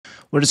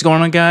What is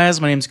going on, guys?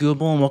 My name's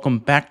Gooble, and welcome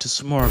back to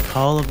some more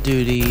Call of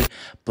Duty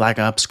Black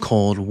Ops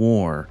Cold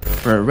War.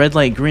 We're at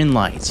Redlight,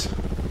 Greenlight.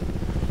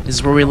 This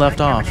is where we left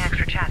off.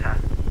 Extra chatter.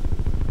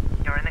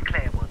 You're in the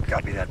clear, Woods.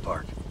 Copy that,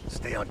 Park.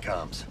 Stay on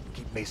comms.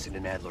 Keep Mason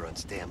and Adler on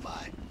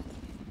standby.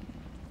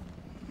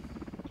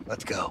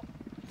 Let's go.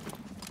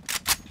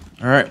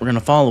 Alright, we're gonna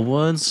follow the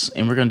woods,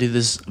 and we're gonna do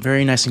this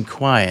very nice and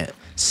quiet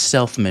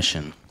stealth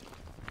mission.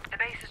 The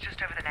base is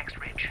just over the next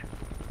ridge.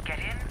 Get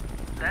in,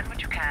 learn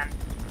what you can,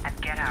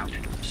 and get out.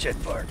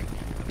 Shit, Park.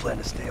 I plan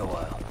to stay a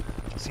while.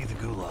 See the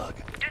gulag.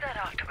 Do that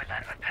after we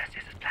learn what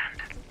Perseus has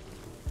planned.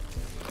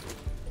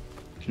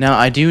 Now,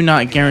 I do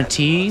not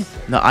guarantee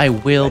that I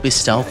will be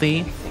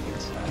stealthy.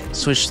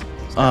 Switch,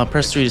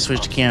 press 3 to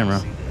switch to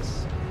camera.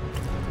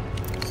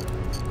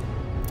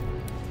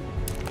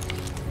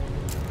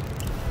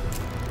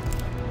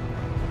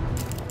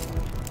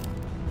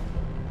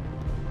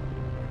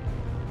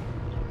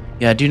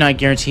 Yeah, I do not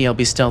guarantee I'll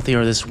be stealthy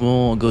or this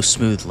will go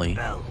smoothly.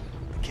 Bell,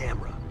 the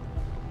camera.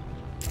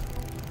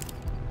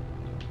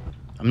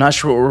 I'm not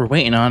sure what we're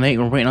waiting on.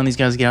 We're waiting on these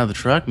guys to get out of the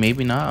truck.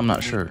 Maybe not. I'm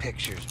not sure.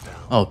 Pictures, Bell.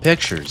 Oh,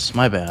 pictures.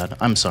 My bad.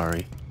 I'm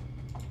sorry.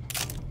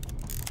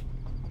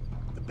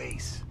 The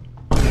base.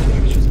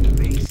 Pictures of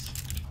the base.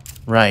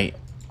 Right.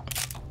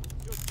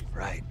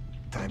 Right.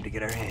 Time to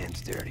get our hands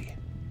dirty.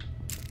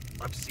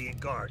 I'm seeing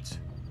guards.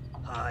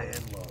 High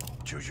and low.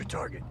 Choose your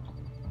target.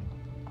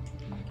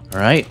 All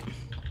right.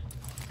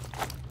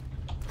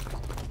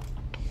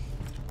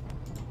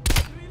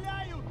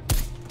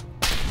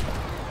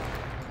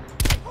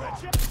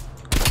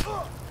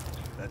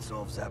 That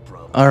solves that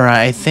problem.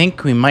 Alright, I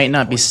think we might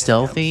not be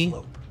stealthy.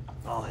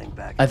 I'll hang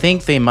back. I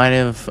think they might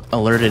have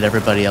alerted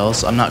everybody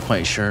else. I'm not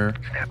quite sure.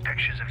 Snap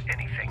pictures of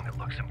anything that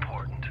looks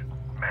important.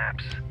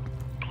 Maps,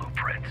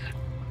 blueprints,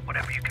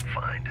 whatever you can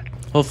find.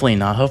 Hopefully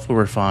not. Hopefully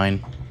we're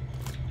fine.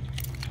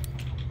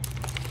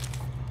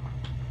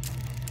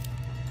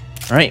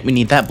 Alright, we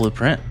need that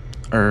blueprint.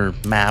 Or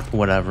map,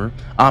 whatever.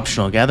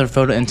 Optional. Gather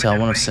photo intel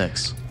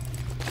 106.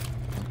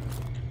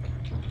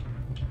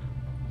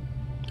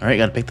 Alright,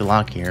 gotta pick the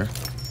lock here.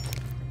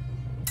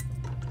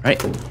 Alright.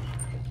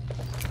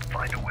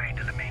 Find a way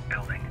to the main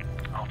building.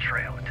 I'll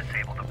trail and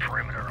disable the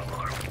perimeter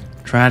alarm.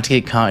 Try not to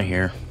get caught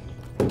here.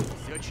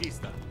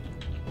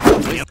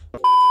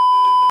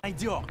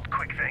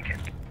 Quick thinking.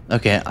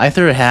 Okay, I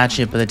threw a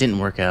hatchet, but it didn't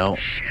work out.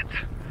 Shit.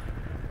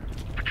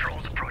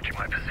 Patrol's approaching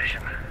my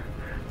position.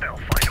 They'll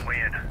find a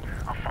way in.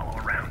 I'll follow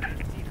around.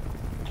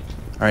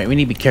 Alright, we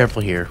need to be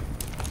careful here.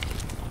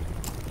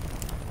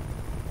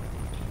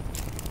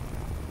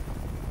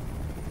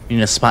 We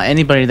need to spot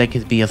anybody that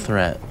could be a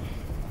threat.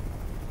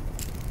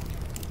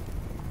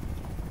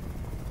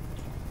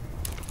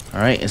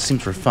 Alright, it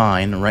seems we're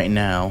fine right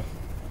now.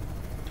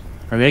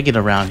 Alright, we gotta get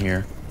around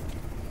here.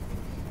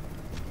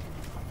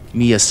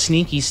 Be a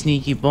sneaky,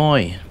 sneaky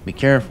boy. Be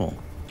careful.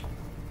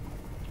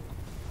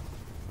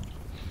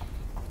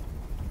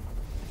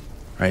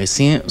 Alright,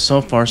 see, so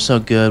far so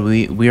good.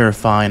 We are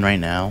fine right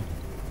now.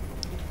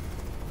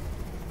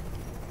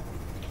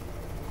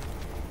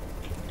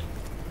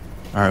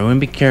 Alright, we want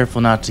to be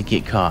careful not to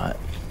get caught.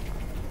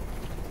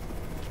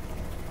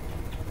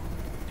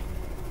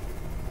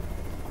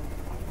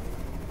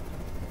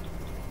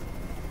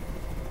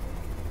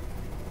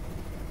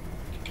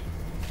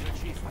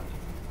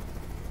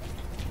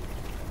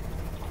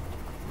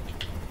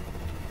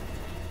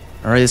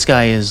 Alright, this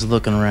guy is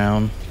looking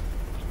around.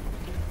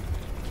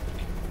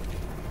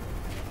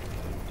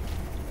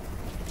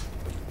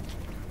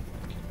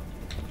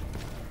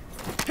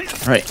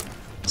 Alright,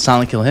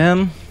 silently kill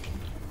him.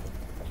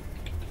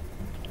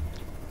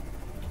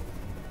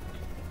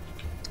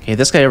 Okay,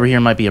 this guy over here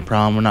might be a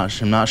problem.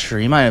 I'm not sure.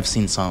 He might have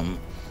seen something.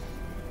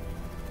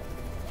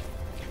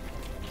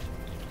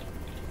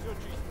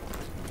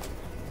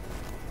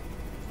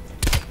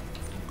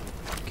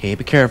 Okay,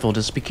 be careful.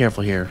 Just be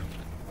careful here.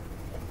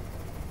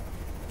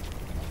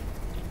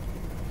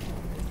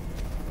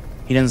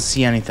 He doesn't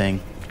see anything.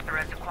 The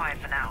rest are quiet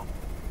for now.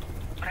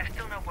 But I've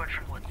still no word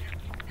from Woods.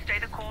 Stay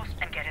the course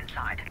and get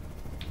inside.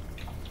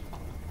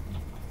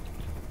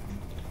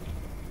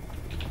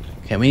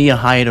 Okay, we need to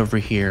hide over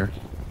here.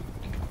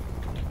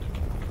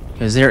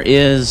 Because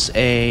there's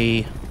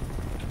a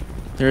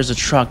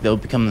truck that will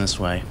be coming this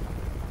way.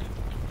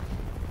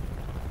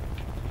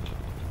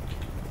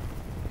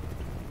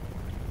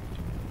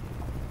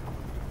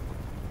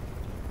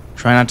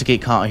 Try not to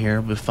get caught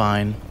here, but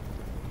fine.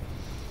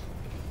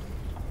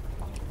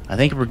 I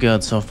think we're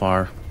good so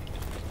far.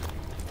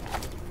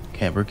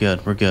 Okay, we're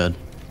good, we're good.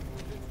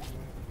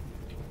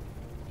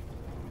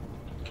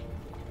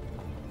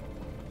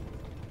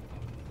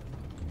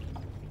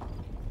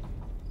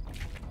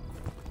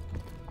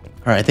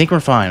 Alright, I think we're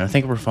fine. I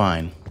think we're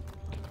fine.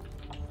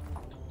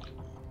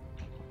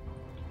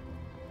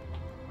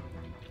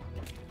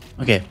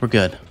 Okay, we're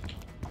good.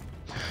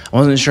 I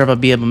wasn't sure if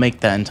I'd be able to make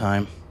that in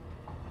time.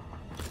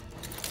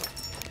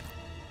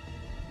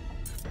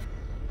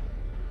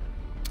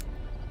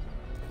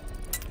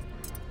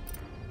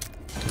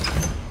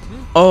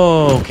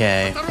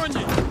 Okay.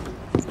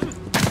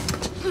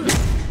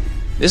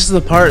 This is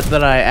the part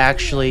that I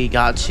actually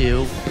got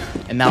to,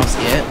 and that was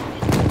it.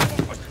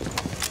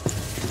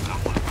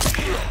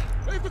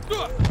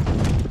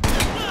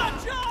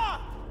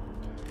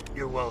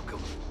 You're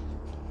welcome.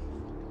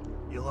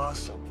 You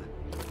lost something.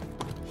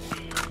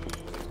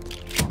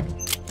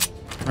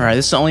 Alright,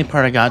 this is the only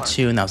part I got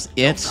to, and that was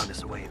it. Found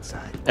us a way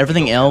inside.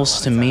 Everything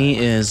else to me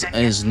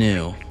is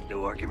new.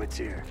 No arguments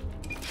here.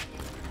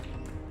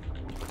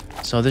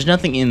 So there's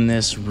nothing in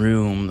this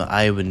room that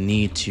I would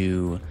need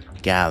to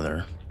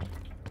gather.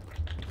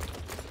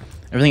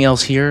 Everything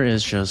else here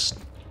is just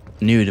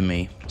new to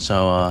me.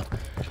 So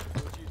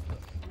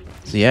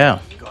yeah.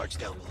 Guards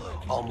down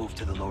below. I'll move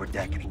to the lower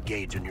deck and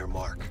engage on your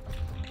mark.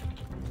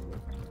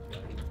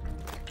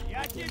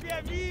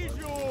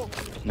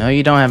 No,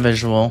 you don't have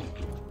visual.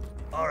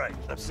 All right,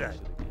 I'm set.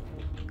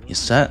 You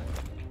set?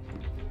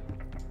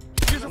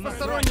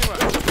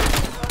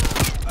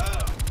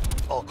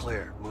 All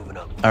clear. Moving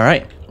up.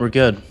 Alright, we're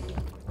good.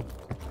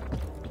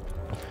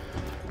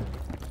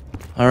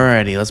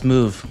 Alrighty, let's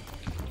move.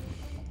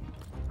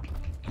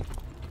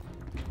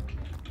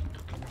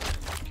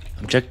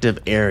 Objective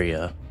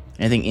area.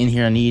 Anything in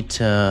here I need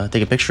to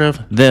take a picture of?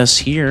 This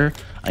here,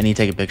 I need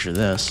to take a picture of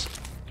this.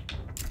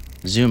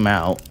 Zoom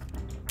out.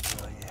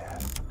 Oh yeah.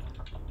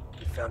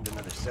 We found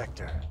another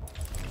sector.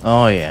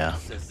 Oh yeah. It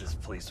says this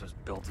place was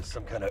built as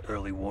some kind of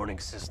early warning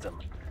system.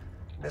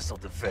 Missile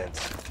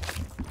defense.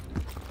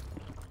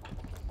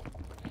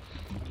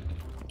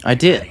 I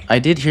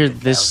did hear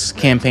this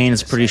campaign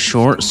is pretty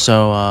short,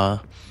 so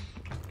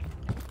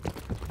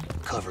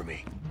Cover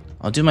me.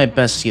 I'll do my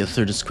best to get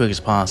through it as quick as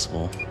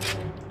possible.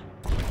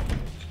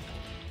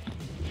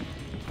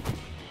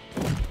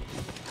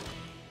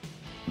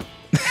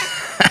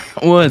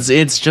 Woods,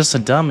 it's just a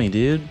dummy,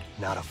 dude.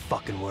 Not a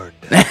fucking word.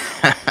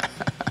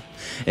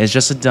 It's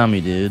just a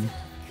dummy, dude.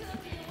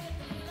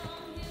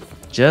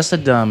 Just a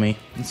dummy.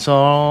 It's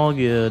all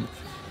good.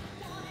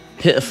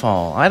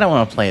 Pitfall. I don't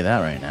want to play that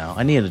right now.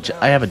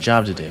 I have a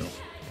job to do.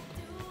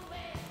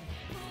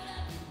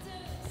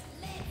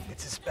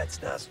 It's a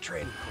Spetsnaz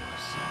training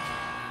course.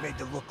 Made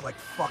to look like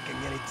fucking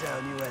any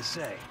town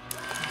USA.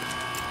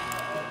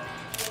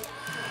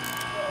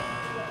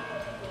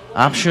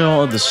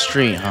 Optional of the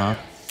street, huh?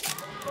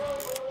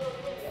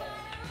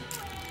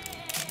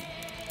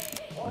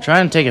 I'm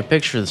trying to take a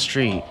picture of the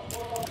street.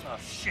 Oh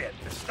shit,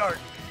 they're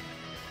starting.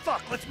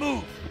 Fuck, let's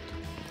move.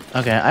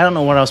 Okay, I don't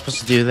know what I was supposed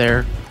to do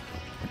there.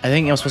 I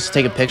think I was supposed to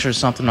take a picture or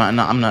something.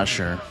 I'm not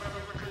sure.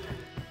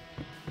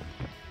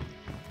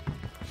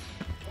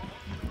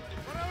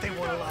 They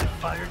want a live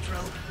fire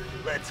drill?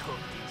 Let's hook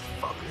these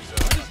fuckers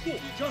up.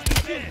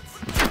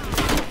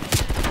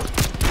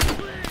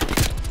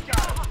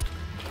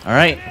 All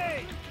right.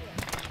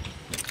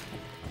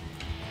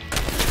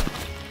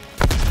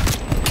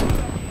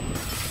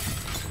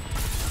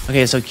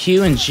 Okay, so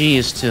Q and G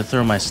is to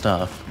throw my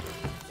stuff.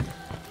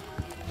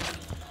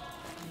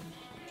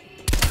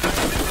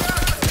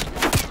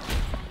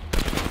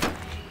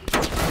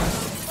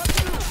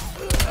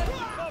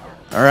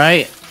 All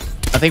right.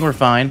 I think we're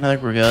fine. I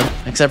think we're good.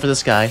 Except for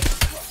this guy.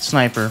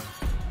 Sniper.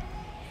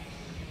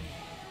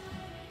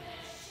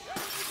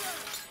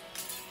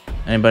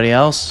 Anybody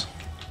else?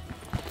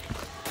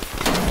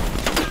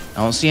 I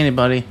don't see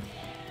anybody.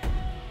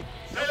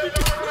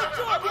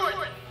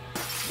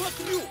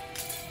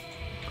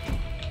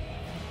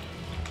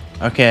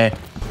 Okay.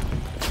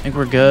 I think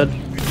we're good.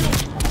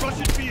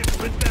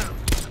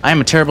 I am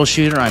a terrible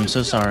shooter. I'm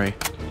so sorry.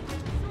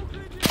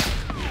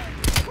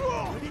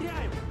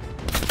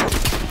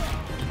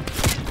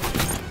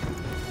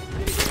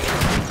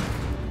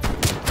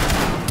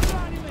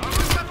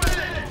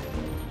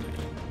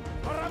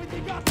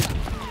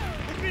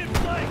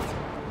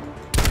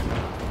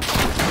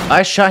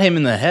 I shot him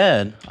in the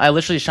head. I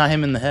literally shot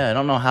him in the head. I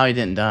don't know how he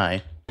didn't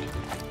die.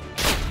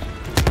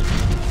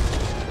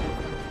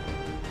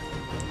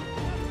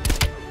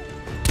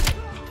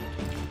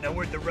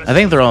 I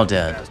think they're all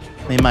dead.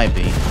 They might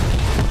be.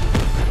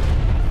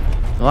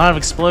 A lot of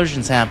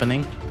explosions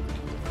happening.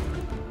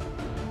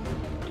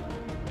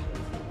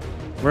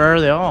 Where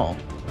are they all?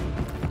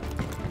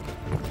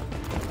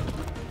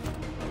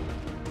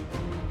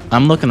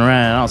 I'm looking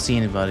around. I don't see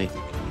anybody.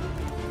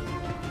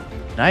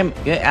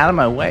 Get out of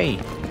my way.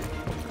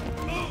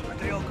 Where'd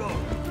they all go?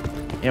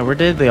 Yeah, where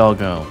did they all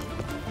go?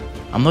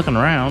 I'm looking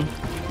around.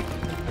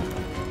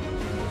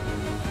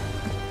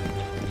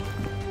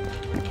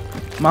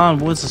 Come on,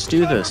 Woods, let's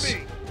do this.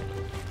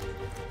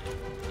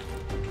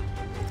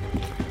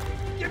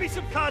 Give me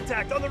some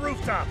contact on the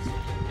rooftops.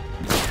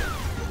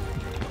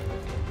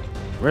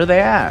 Where are they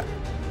at?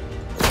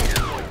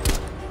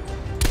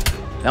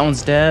 That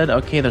one's dead.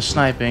 Okay, they're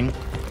sniping.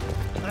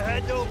 I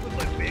had to open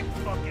my big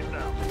fucking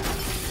mouth.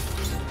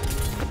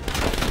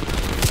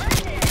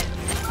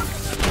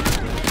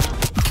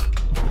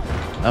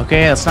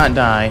 Okay, let's not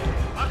die.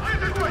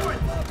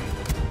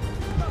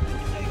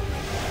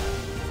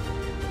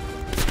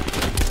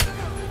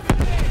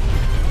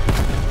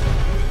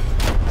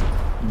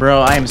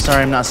 Bro, I am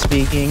sorry I'm not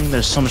speaking.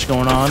 There's so much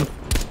going on.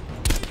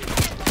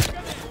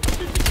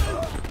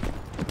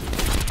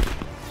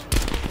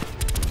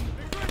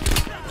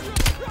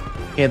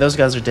 Okay, those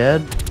guys are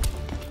dead.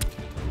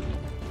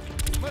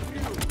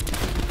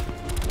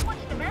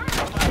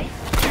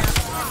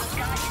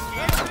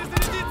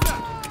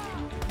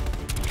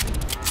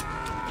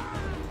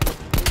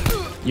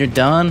 You're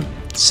done?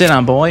 Sit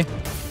down, boy.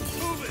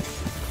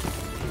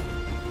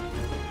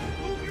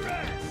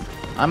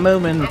 I'm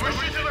moving.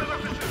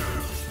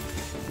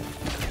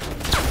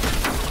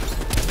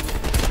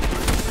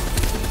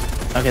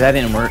 Okay, that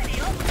didn't work.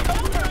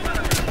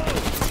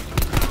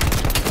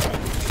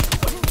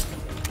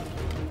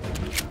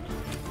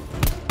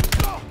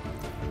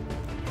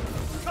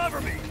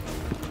 Cover me.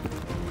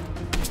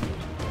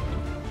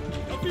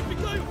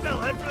 Bell,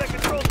 head for that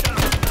control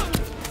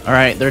tower. All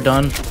right, they're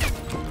done.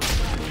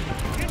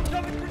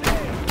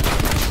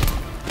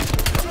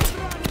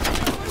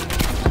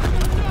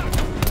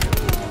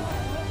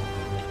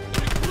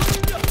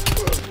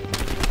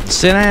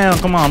 Sit down,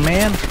 come on,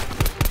 man.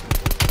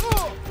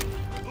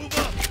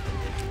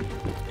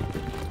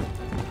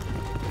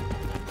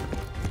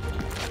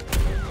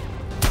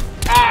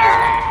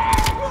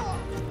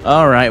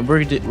 All right,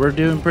 we're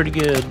doing pretty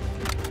good.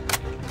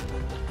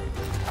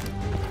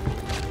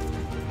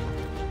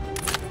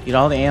 Get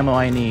all the ammo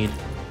I need.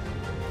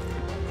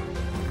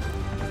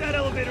 That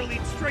elevator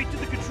leads straight to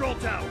the control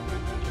tower.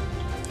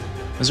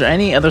 Was there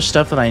any other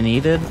stuff that I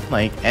needed?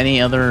 Like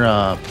any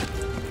other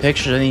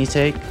pictures I need to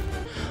take?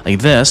 Like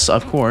this,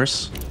 of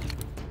course.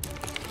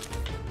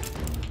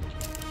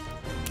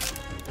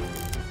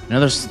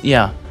 Another,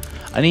 yeah.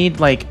 I need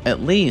like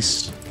at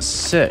least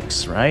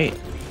 6, right?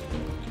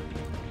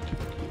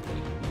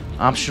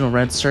 Optional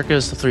red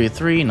circus, the 3 of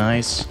 3,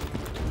 nice.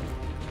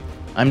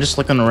 I'm just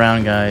looking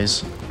around,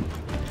 guys.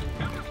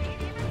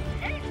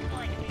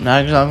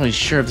 Not exactly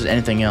sure if there's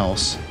anything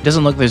else. It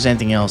doesn't look like there's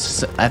anything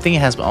else. I think it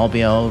has to all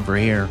be all over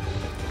here.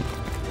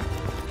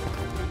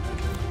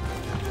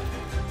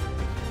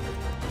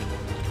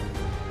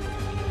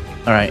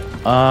 Alright,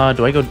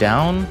 do I go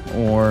down,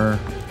 or...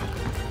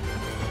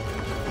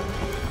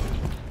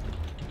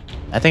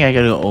 I think I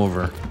gotta go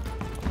over.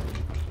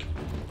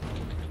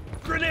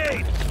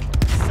 Grenade!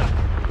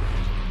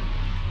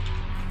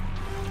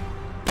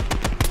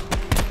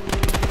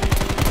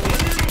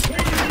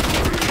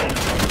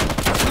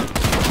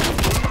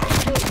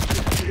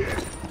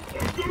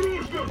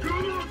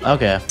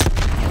 Okay.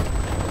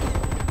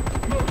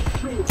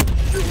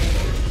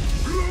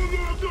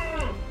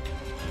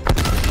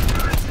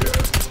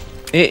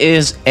 It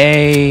is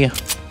a...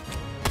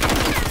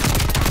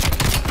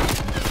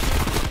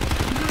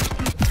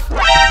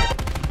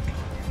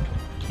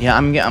 Yeah,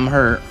 I'm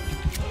hurt.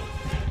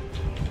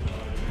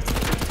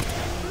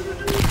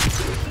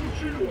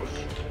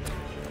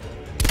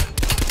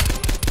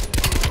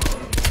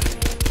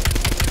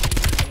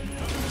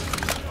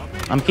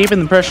 I'm keeping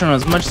the pressure on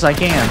as much as I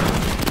can.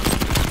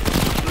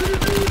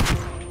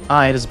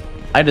 I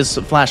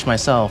just flashed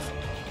myself.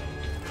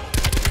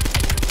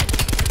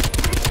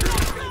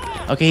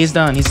 Okay, he's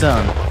done. He's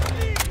done.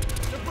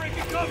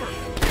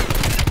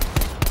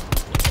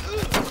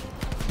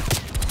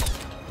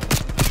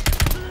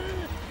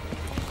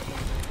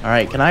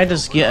 Alright, can I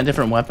just get a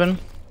different weapon?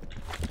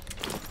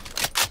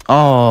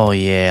 Oh,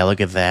 yeah,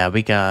 look at that.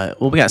 We got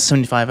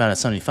 75 out of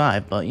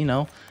 75, but, you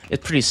know,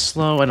 it's pretty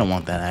slow. I don't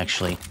want that,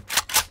 actually.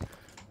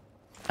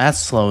 That's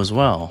slow as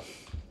well.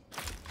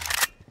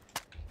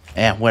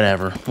 Yeah,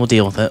 whatever. We'll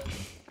deal with it.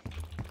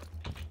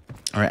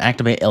 Alright,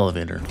 activate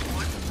elevator.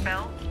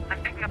 Bell,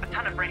 I'm picking up a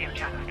ton of radio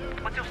chatter.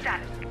 What's your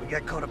status? We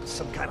got caught up in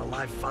some kind of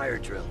live fire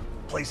drill.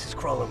 Place is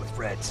crawling with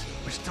Reds.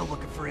 We're still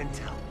looking for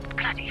intel.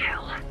 Bloody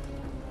hell.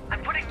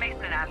 I'm putting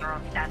Mason and Adler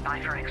on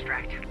standby for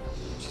extract.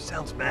 She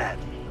sounds mad.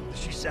 Does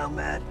she sound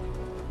mad?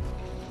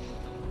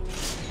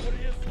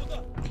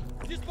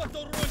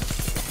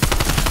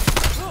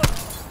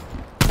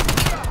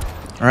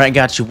 Alright,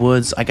 got you,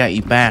 Woods. I got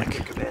you back.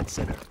 Command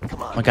center.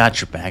 Come on. I got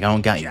your back. I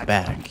don't got you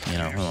back. You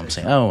know what I'm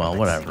saying? Oh, well,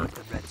 whatever. Let's see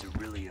what the Reds are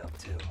really up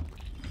to.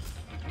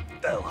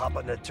 Bell, hop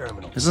on that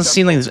terminal. Doesn't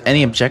seem like there's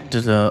any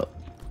objective to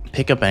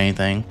pick up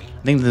anything.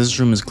 I think this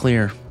room is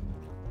clear.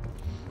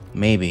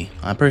 Maybe.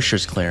 I'm pretty sure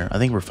it's clear. I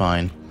think we're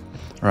fine.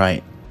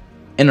 Alright.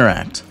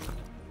 Interact.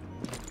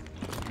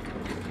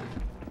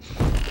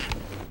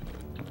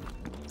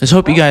 Just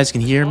hope you guys can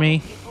hear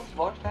me.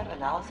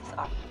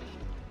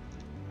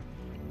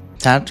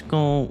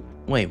 Tactical...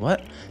 Wait,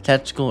 what?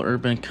 Tactical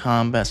Urban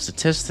Combat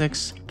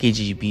Statistics.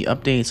 KGB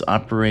Updates.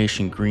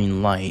 Operation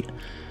Greenlight.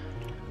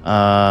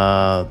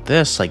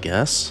 This, I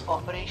guess.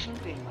 Operation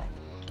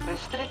Greenlight.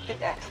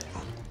 Restricted access.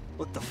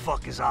 What the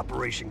fuck is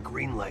Operation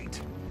Greenlight?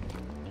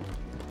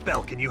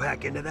 Bell, can you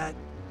hack into that?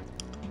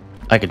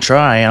 I could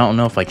try. I don't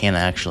know if I can,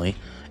 actually.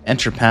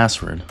 Enter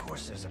password. Of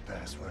course there's a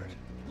password.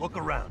 Look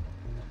around.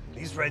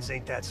 These Reds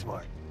ain't that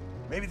smart.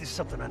 Maybe there's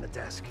something on the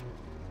desk.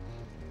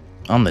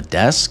 On the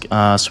desk?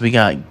 So we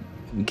got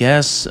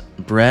guess,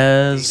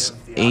 Brez,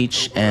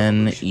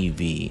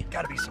 HNEV.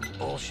 Gotta be some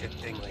bullshit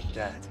thing like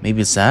that.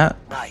 Maybe it's that?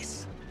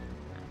 Nice.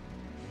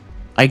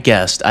 I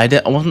guessed.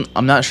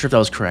 I'm not sure if that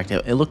was correct.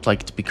 It looked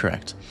like it to be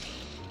correct.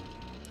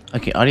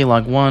 Okay, audio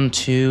log 1,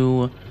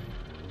 2.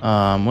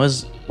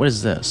 What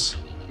is this?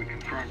 We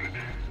confirmed it.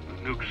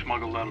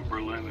 out of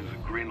Berlin is a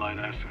Greenlight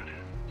asset.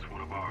 It's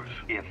one of ours.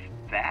 If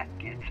that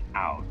gets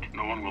out,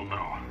 No one will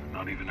know,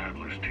 not even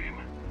Adler's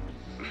team.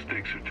 The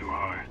stakes are too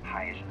high.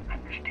 high is an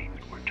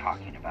understatement. We're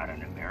talking about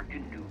an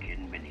American nuke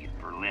hidden beneath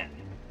Berlin.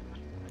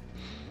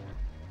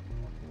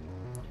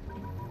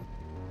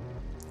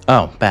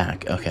 Oh,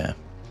 back. Okay.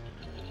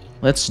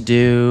 Let's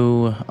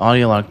do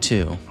audio log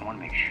 2. I want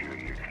to make sure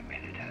you're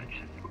committed,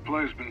 Hudson. The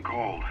play's been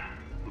called.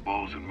 The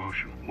ball's in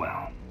motion.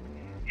 Well,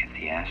 if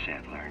the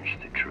asset learns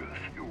the truth,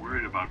 You're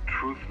worried about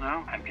truth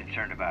now? I'm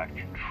concerned about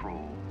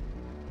control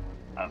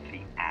of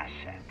the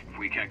asset. If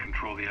we can't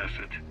control the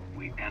asset,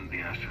 we end the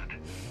asset.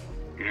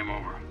 Game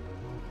over.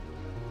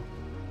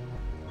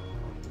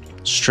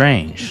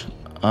 Strange.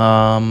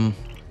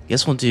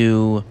 Guess we'll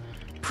do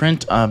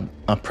print a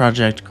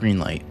project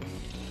Greenlight.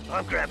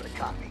 I'm grabbing a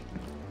copy.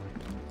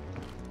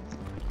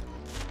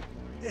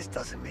 This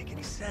doesn't make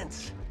any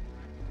sense.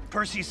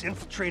 Perseus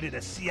infiltrated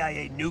a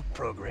CIA nuke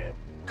program,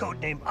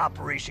 codenamed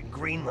Operation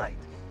Greenlight,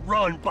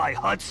 run by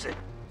Hudson.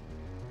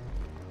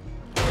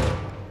 The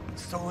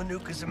stolen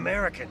nuke is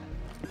American,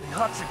 and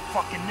Hudson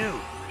fucking knew.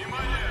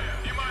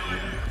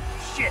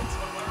 Shit,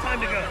 time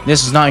to go.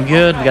 This is not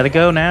good. We gotta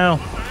go now.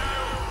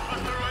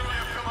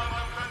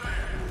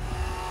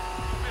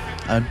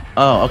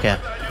 Oh, okay.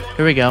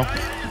 Here we go. I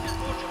can't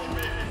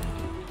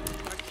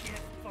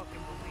fucking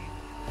believe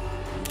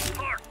it.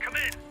 Clark, come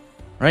in.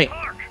 Right.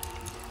 Clark.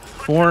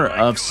 4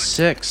 of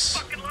 6.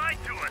 Fucking lied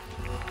to us.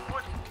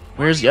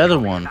 Where's the other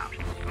one? I'm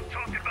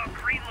talking about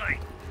Greenlight.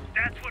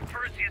 That's what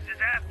Perseus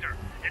is after.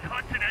 And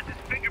Hudson has his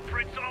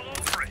fingerprints all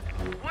over it.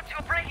 What's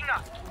your breaking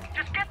up?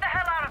 Just get the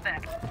hell out of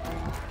there.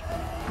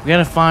 We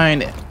gotta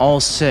find all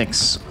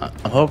 6.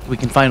 I hope we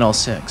can find all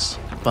 6,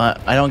 but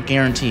I don't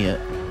guarantee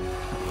it.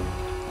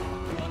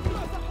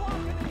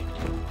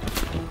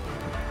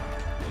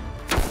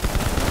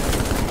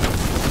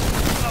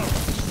 Oh,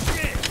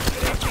 shit!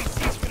 That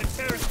APC's gonna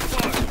tear us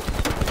apart.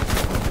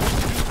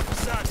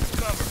 Facade is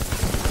covered.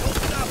 Don't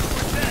stop or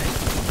we're dead.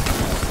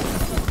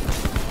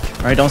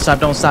 Alright, don't stop,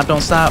 don't stop,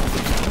 don't stop.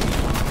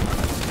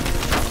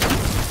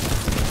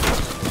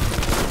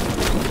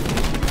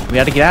 We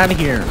gotta get out of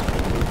here.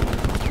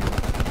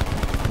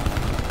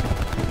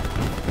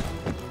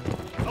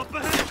 Up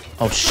ahead!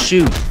 Oh,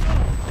 shoot.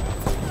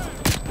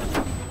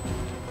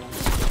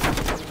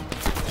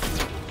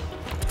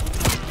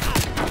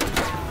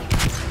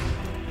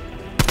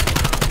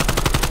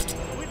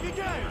 With you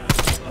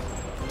guys!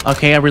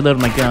 Okay, I reloaded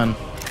my gun.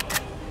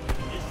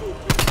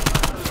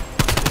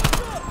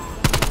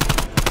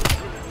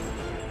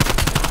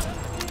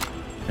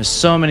 There's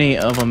so many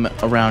of them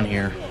around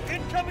here.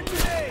 Incoming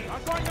today!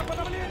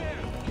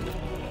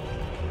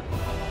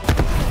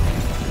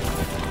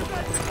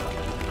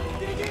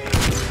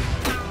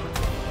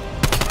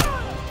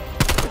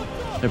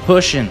 They're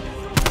pushing.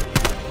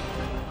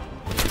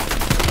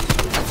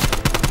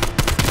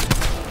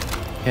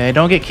 Okay,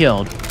 don't get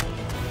killed.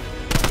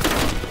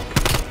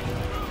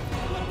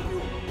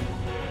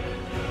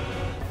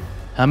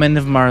 How many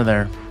of them are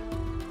there?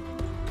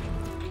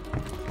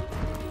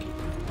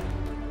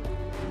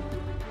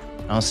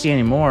 I don't see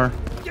any more.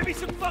 Give me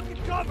some fucking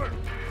cover!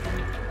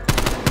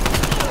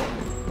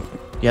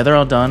 Yeah, they're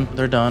all done.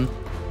 They're done.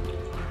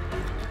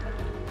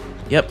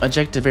 Yep,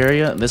 objective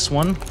area. This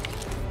one.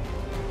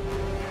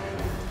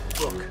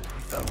 Look, we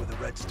found where the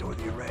Reds store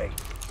the array.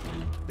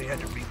 They had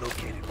to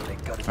relocate it when they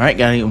got it. All right,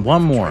 gotta get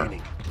one more.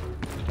 Training.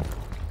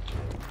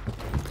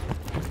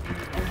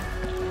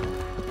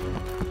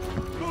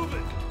 Move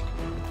it!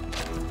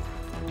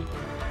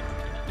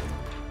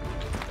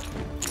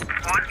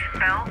 What?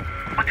 Bell?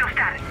 What's your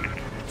status?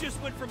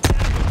 Just went from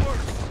bad to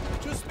worse.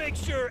 Just make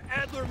sure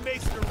Adler and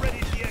Mason are ready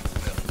at the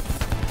exfil.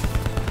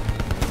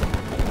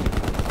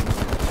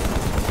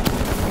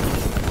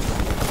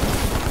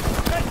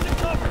 That's the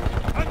cover!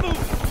 I'm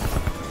moving!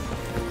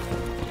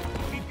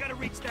 We've got to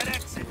reach that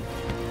exit.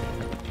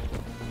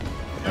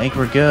 I think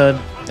we're good.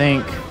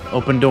 Think.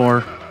 Open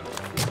door.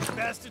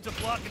 Bastards are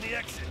blocking the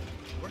exit.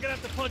 We're gonna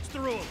have to punch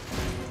through them.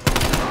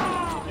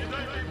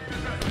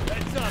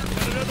 Heads up,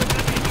 got another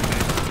heavy in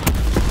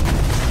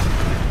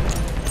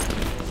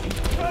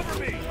the Cover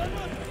me!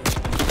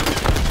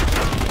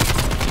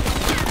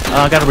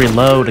 Oh, I gotta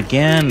reload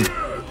again.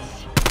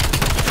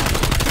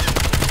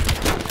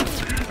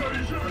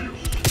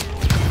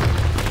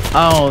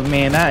 Oh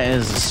man, that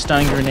is a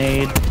stun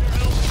grenade.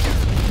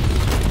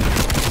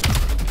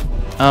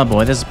 Oh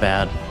boy, this is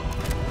bad.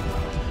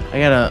 I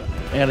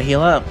gotta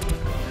heal up.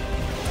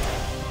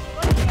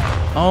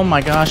 Oh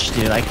my gosh,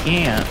 dude, I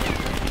can't.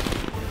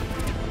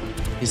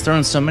 He's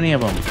throwing so many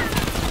of them.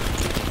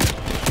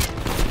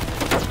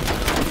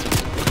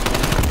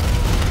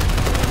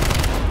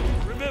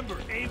 Remember,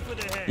 aim for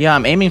the head. Yeah,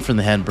 I'm aiming for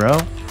the head, bro.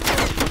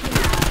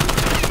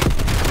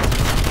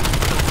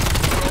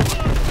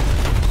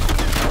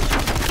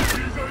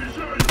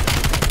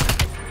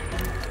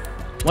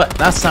 What?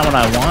 That's not what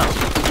I want.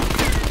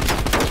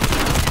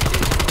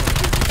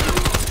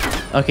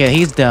 Okay,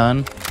 he's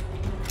done.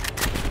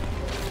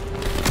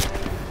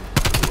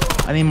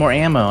 I need more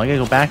ammo. I gotta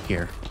go back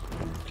here.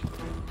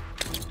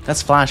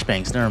 That's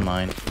flashbangs. Never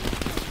mind.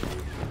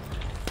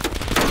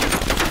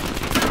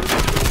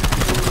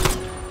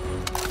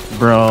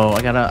 Bro,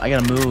 I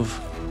gotta move.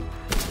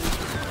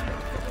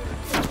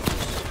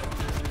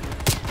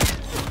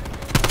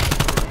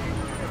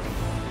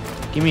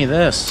 Give me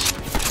this.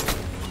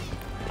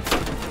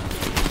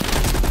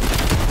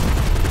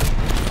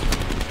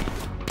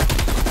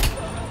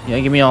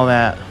 Yeah, give me all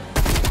that.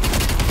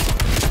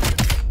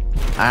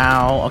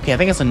 Ow. Okay, I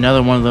think it's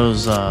another one of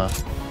those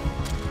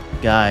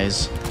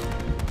guys.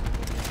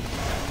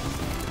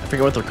 I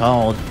forget what they're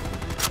called.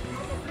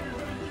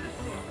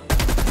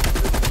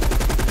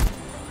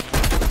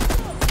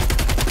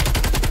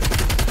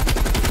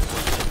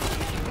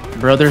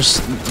 Bro,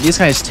 these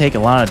guys take a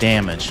lot of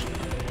damage.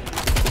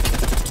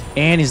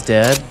 And he's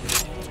dead.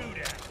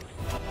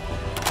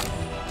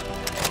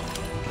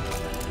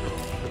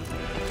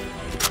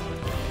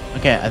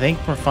 Okay, I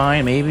think we're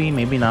fine. Maybe,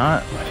 maybe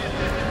not.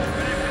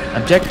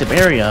 Objective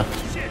area.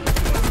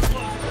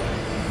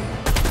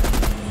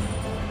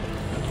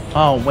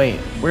 Oh, wait.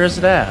 Where is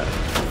it at?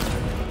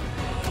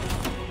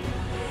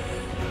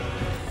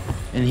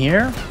 In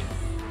here?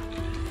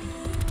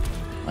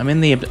 I'm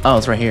in the... Oh,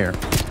 it's right here.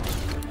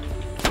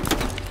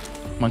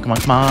 Come on, come on,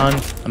 come on.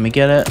 Let me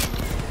get it.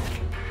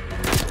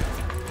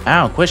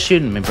 Ow, quit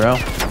shooting me, bro.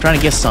 I'm trying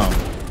to get some.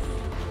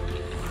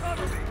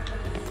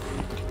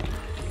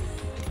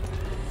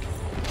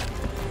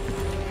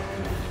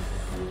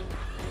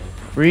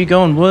 Where are you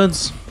going,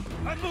 Woods?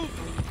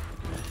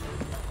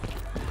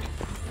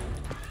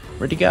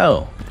 Where'd he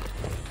go?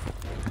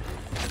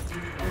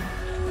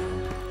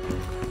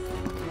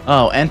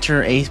 Oh,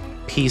 enter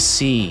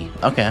APC.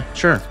 Okay,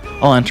 sure.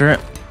 I'll enter it.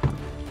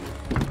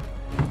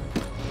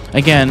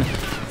 Again,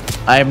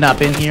 I have not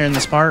been here in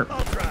this part,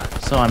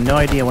 so I have no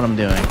idea what I'm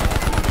doing.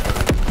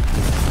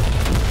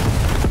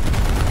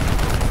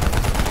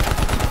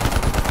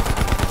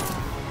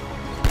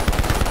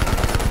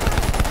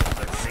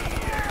 Let's see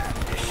here.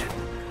 Mission.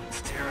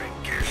 Steering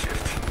gear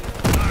shift.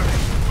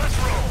 Alright, let's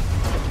roll.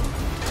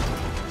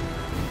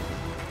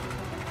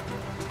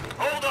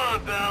 Hold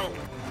on, Bell.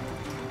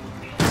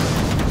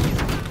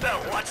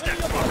 Bell, watch that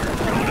fucker.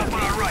 Coming up on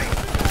our right.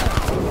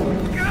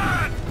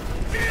 God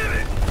damn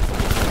it!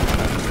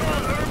 It's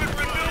called urban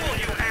renewal,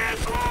 you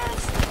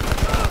assholes!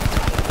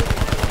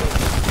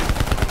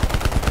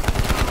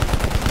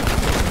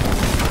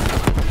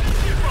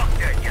 Fuck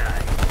that guy.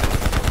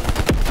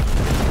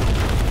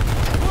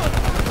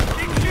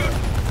 Keep shooting.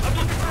 I'm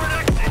looking for an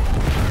exit.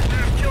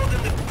 I've killed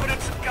him to put up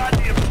some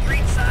goddamn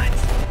street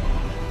signs.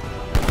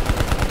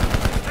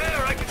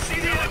 There, I can see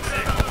the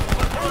exit.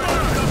 Hold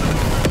on.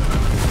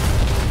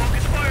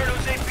 Focus fire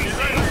those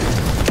APCs.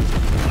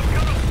 I'm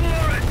gonna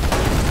floor it.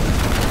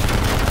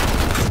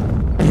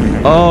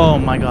 Oh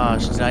my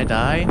gosh, did I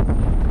die?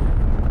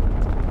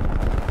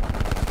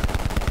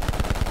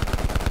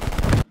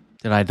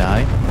 Did I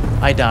die?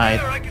 I died.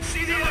 There, I can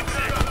see the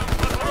exit.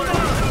 Hold on.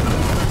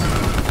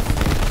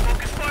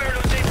 Focus fire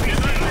those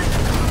APCs.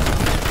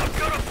 I'm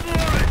gonna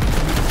floor it.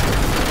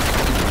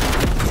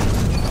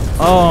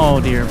 Oh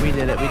dear, we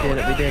did it, we did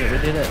it, we did it, we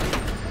did it.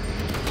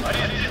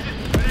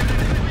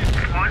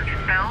 One,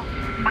 Bell,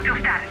 what's your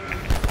status?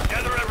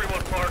 Gather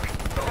everyone, Park.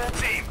 The whole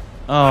team.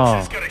 Oh.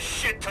 Hudson's got a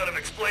shit ton of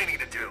explaining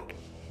to do.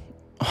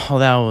 Oh,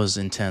 that was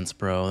intense,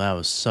 bro. That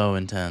was so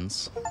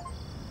intense.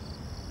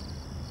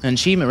 An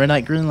achievement,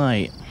 Redlight,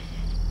 Greenlight.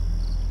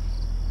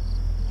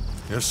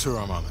 Yes, sir,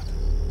 I'm on it.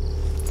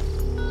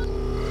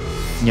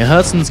 Yeah,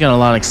 Hudson's got a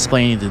lot of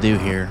explaining to do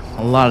here.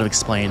 A lot of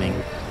explaining.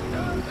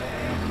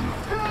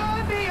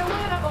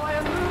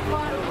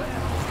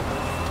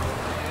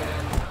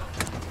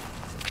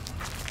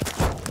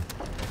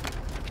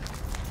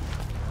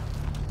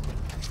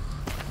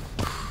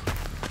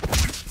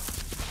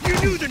 You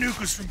knew the nuke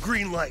was from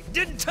Greenlight.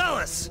 Didn't tell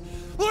us.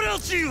 What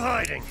else are you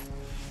hiding?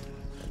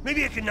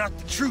 Maybe I can knock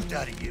the truth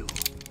out of you.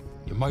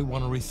 You might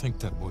want to rethink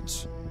that,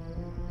 Woods.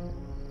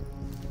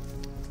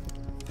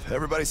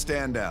 Everybody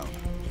stand down.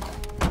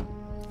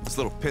 This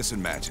little pissing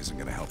match isn't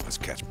gonna help us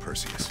catch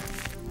Perseus.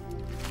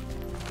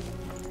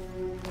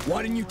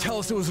 Why didn't you tell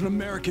us it was an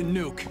American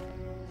nuke?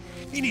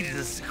 He needed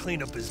us to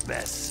clean up his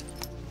mess.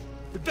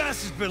 The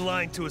bastard's been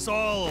lying to us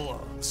all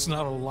along. It's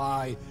not a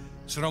lie.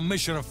 It's an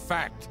omission of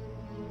fact.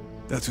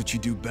 That's what you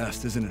do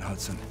best, isn't it,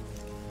 Hudson?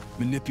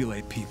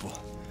 Manipulate people.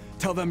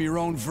 Tell them your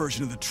own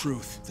version of the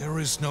truth. There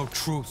is no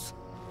truth.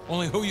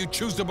 Only who you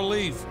choose to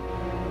believe.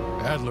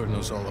 Adler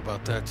knows all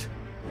about that.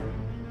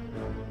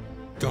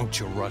 Don't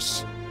you,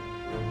 Russ?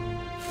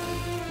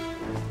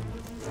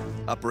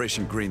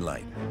 Operation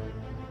Greenlight.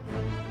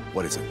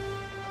 What is it?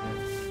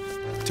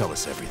 Tell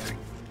us everything.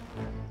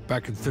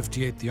 Back in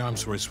 '58, the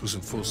arms race was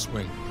in full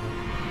swing.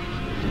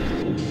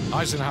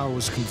 Eisenhower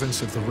was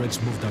convinced if the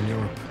Reds moved on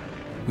Europe,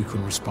 we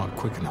couldn't respond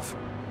quick enough.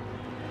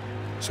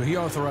 So he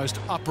authorized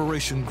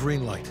Operation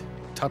Greenlight,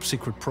 a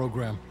top-secret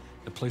program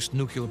that placed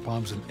nuclear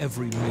bombs in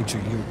every major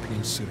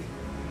European city.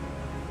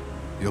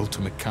 The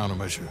ultimate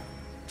countermeasure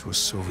to a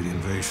Soviet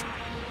invasion.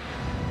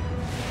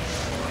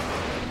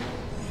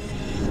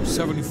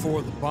 74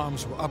 of the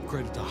bombs were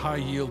upgraded to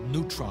high-yield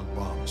neutron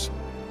bombs,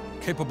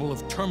 capable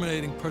of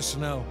terminating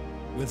personnel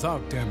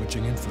without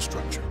damaging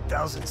infrastructure.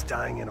 Thousands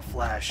dying in a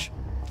flash.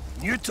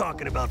 You're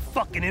talking about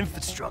fucking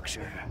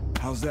infrastructure.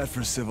 How's that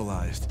for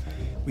civilized?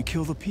 We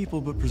kill the people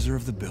but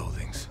preserve the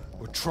buildings.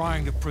 We're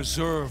trying to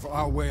preserve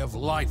our way of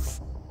life.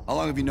 How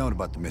long have you known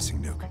about the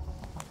missing nuke?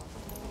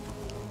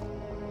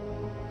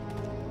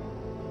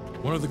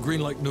 One of the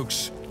Greenlight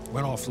nukes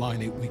went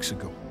offline 8 weeks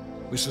ago.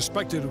 We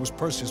suspected it was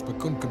Perseus, but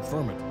couldn't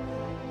confirm it.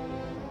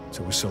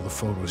 So we saw the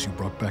photos you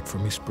brought back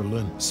from East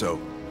Berlin.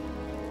 So,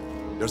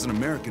 there's an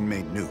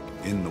American-made nuke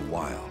in the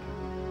wild.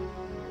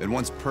 And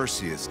once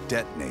Perseus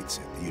detonates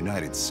it, the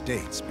United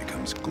States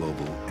becomes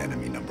global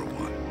enemy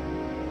 #1.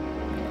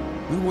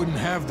 We wouldn't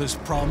have this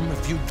problem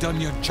if you'd done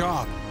your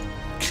job.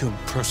 Killed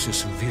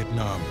Perseus in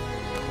Vietnam.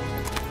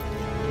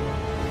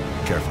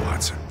 Careful,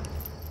 Hudson.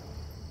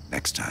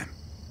 Next time,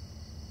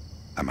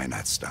 I might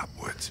not stop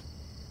Woods.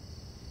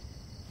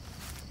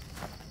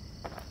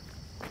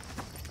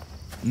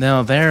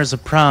 Now there's a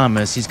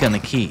promise he's gonna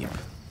keep.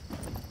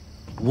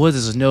 Woods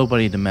is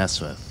nobody to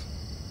mess with.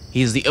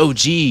 He's the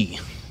OG.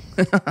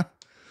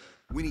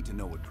 We need to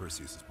know what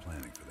Perseus is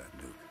planning for that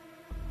nuke.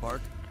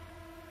 Park,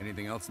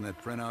 anything else in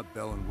that printout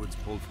Bell and Woods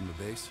pulled from the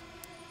base?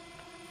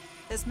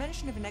 There's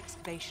mention of an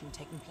excavation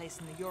taking place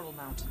in the Ural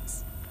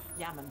Mountains,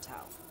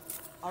 Yamantau.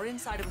 Our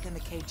insider within the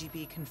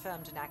KGB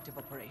confirmed an active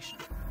operation.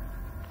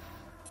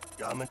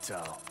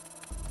 Yamantau.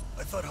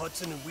 I thought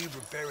Hudson and Weaver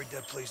buried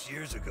that place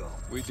years ago.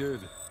 We did.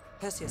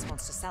 Perseus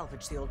wants to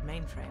salvage the old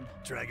mainframe.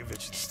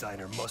 Dragovich and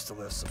Steiner must have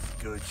left some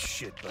good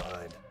shit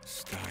behind.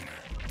 Steiner.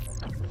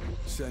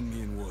 Send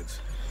me in Woods.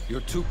 You're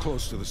too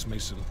close to this,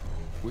 Mason.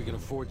 We can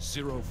afford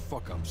 0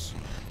 fuck-ups.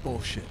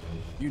 Bullshit.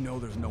 You know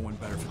there's no one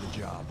better for the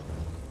job.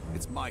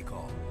 It's my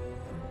call.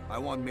 I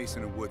want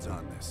Mason and Woods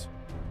on this.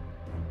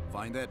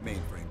 Find that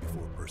mainframe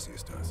before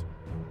Perseus does.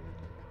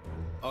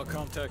 I'll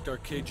contact our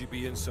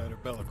KGB insider,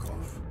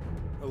 Belikov.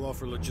 He'll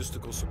offer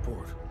logistical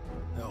support.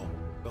 Hell,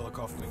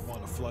 Belikov may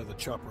want to fly the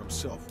chopper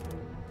himself.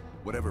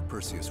 Whatever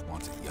Perseus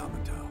wants at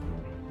Yamantau,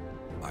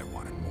 I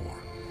want it more.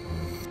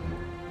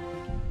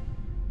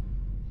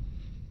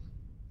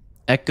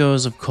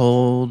 Echoes of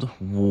Cold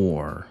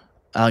War.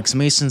 Alex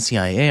Mason,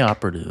 CIA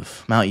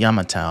operative. Mount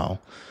Yamantau.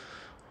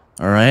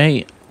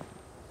 Alright.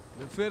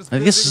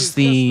 This is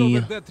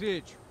the...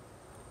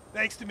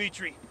 Thanks,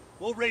 Dimitri.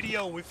 We'll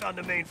radio when we found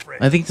the mainframe.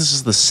 I think this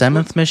is the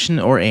 7th mission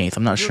or 8th.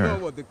 I'm not sure. You know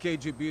what the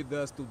KGB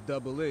does to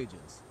double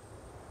agents?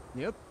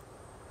 Yep.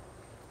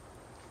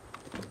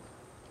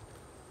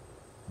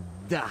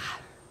 Da.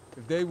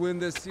 If they win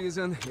this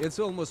season, it's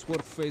almost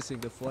worth facing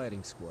the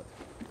fighting squad.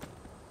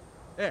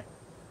 Hey,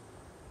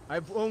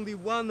 I've only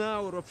 1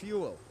 hour of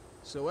fuel,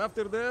 so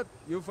after that,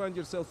 you find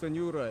yourself a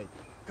new ride.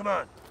 Come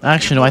on.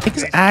 Actually, no. I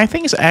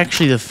think it's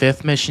actually the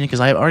 5th mission because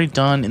I've already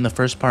done in the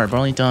first part. I've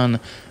only done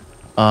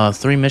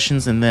 3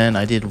 missions, and then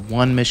I did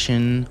 1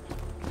 mission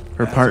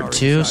for part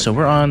 2. So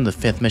we're on the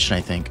 5th mission,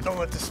 I think. Don't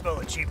let the smell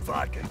of cheap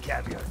vodka and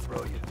caviar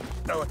throw you.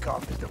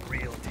 Belikov is the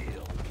real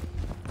deal.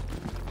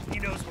 He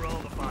knows where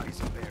all the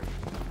bodies are buried.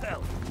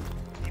 Hell,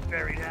 he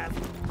buried half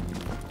of them.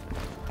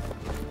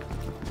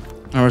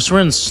 Alright, so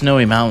we're in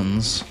snowy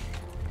mountains,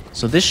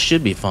 so this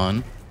should be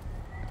fun.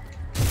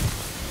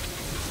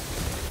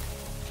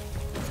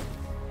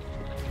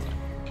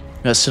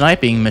 We got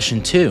sniping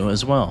mission 2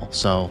 as well,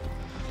 so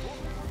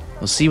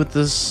we'll see how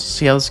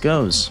this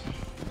goes.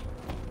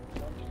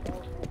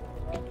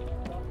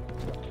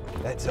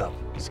 Heads up.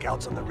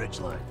 Scouts on the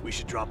ridgeline. We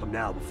should drop them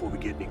now before we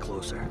get any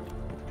closer.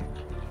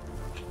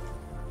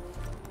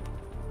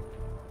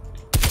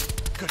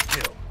 Good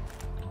kill.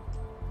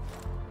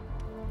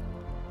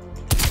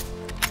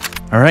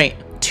 Alright,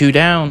 2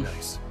 down.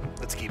 Nice.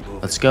 Let's keep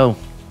moving. Let's go.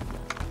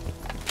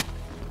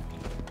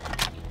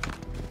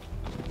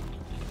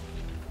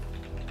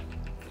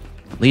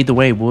 Lead the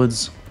way,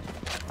 Woods.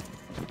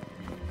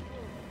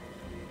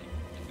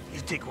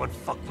 You take one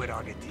fuckwit,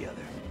 I'll get the other.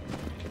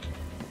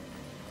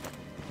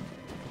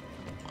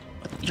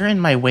 You're in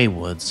my way,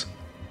 Woods.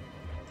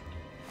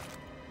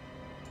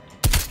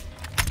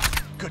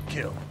 Good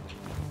kill.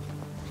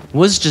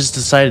 Woods just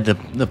decided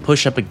to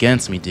push up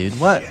against me, dude.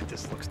 What? Yeah,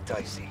 this looks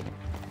dicey.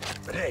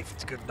 But hey, if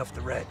it's good enough,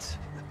 the Reds.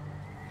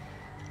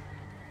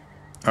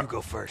 You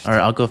go first.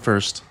 Alright, I'll go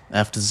first.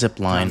 After zip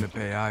line. Time to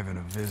pay Ivan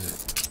a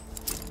visit.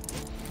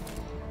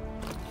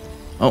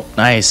 Oh,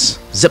 nice.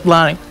 Zip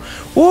line.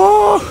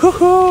 Whoa! Hoo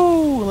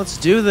 -hoo! Let's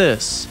do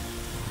this.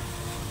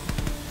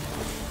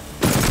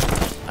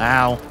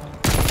 Ow.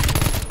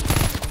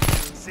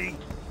 See?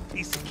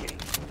 Piece of cake.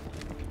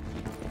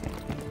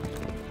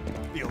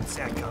 The old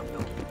SATCOM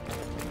building.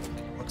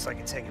 Looks like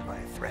it's hanging by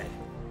a thread.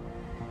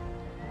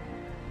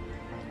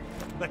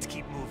 Let's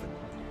keep moving.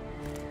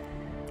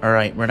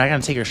 Alright, we're not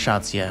gonna take our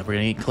shots yet. We're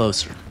gonna get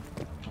closer.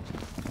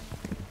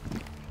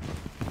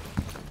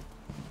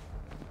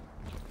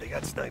 They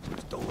got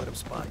snipers. Don't let them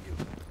spot you.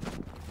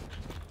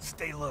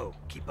 Stay low.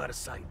 Keep out of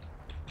sight.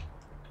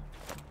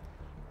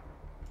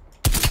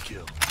 Good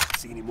kill.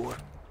 See any more?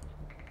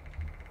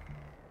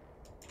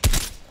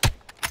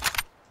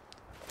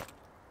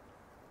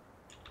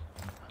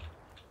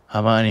 How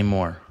about any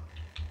more?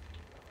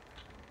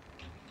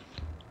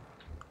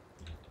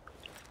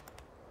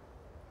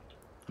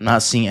 I'm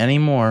not seeing any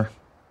more.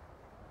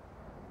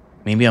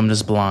 Maybe I'm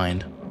just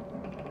blind.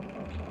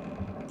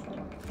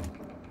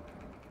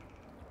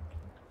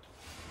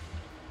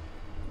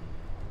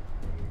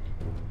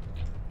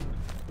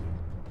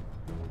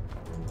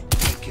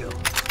 Kill.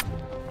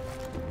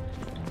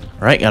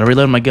 Alright, gotta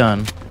reload my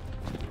gun.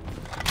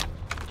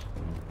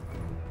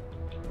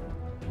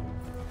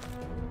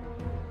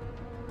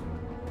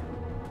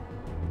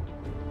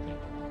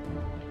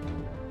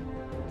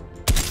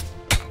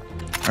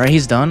 Alright,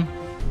 he's done.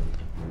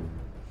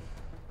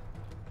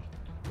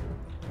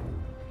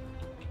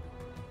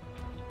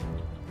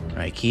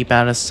 Alright, keep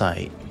out of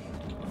sight.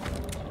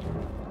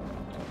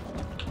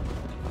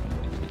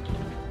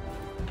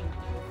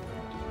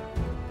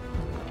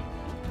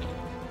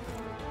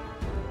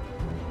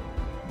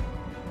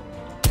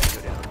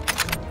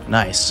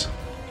 Nice.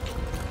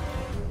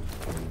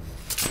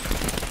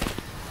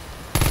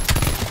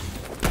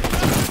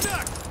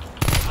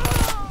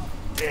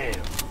 Damn,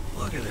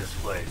 look at this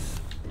place.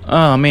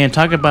 Oh man,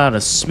 talk about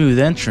a smooth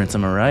entrance,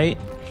 am I right?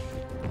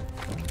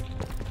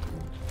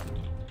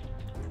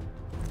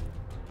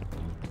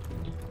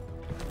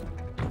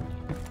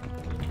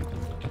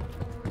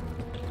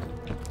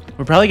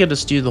 We're probably gonna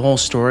just do the whole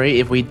story.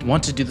 If we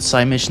want to do the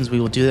side missions,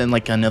 we will do that in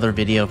like another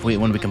video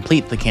when we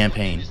complete the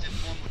campaign.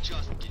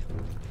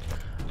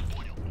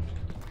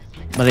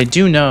 But I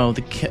do know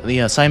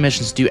the side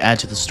missions do add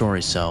to the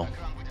story, so.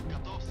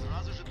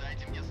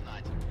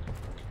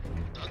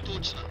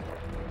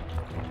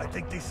 I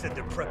think they said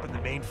they're prepping the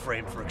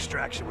mainframe for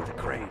extraction with a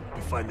crane.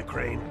 We find the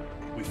crane,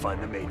 we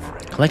find the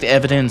mainframe. Collect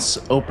evidence,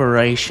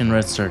 Operation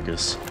Red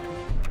Circus.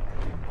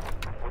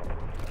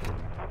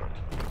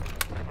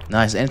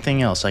 Nice,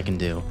 anything else I can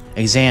do?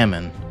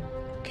 Examine.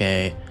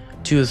 Okay,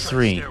 2 of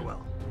 3.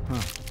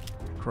 Huh.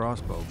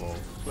 Crossbow bolt.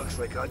 Looks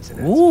like Hudson.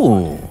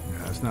 Ooh. Yeah,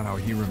 that's not how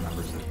he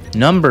remembers it.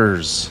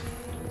 Numbers.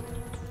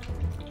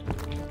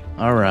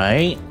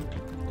 Alright.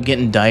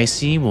 Getting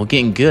dicey. Well,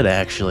 getting good,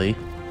 actually.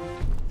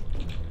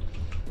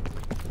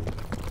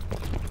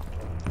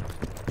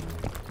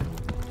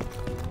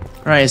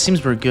 Alright, it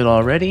seems we're good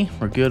already.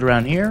 We're good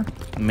around here.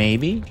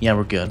 Maybe. Yeah,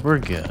 we're good. We're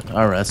good.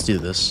 Alright, let's do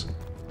this.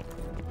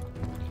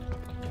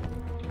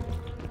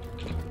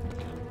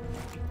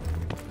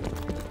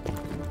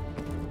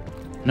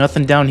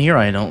 Nothing down here,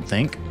 I don't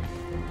think.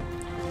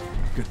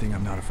 Good thing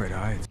I'm not afraid of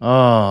heights.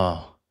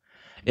 Oh.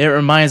 It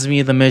reminds me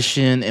of the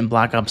mission in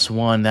Black Ops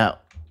 1.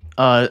 That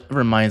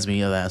reminds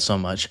me of that so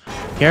much.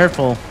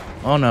 Careful.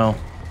 Oh no.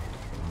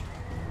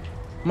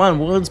 Come on,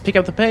 Woods, pick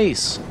up the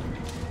pace.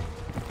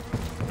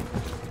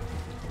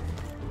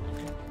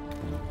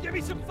 Give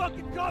me some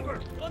fucking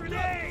cover!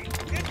 Grenade!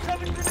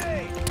 Incoming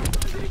grenade!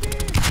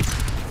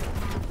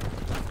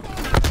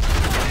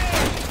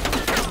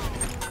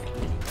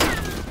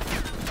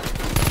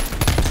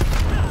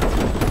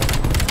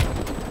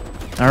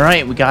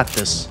 Alright, we got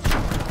this.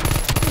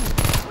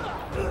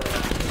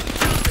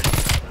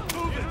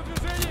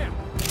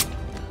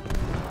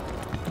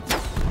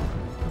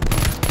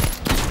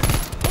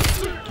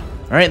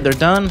 Alright, they're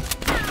done.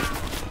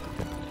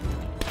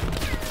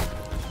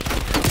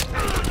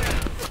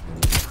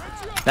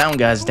 That one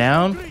guy's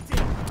down.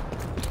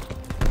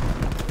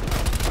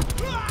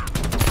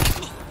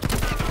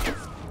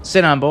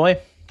 Sit down, boy.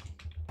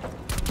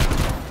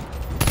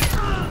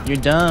 You're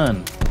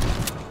done.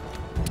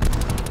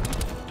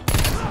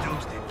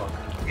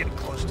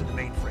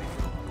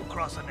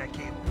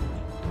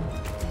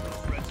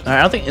 Alright,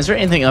 I don't think. Is there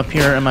anything up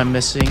here? Am I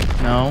missing?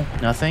 No,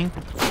 nothing.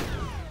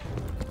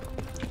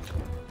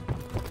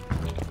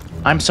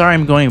 I'm sorry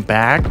I'm going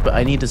back, but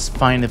I need to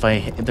find if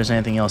there's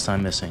anything else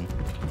I'm missing.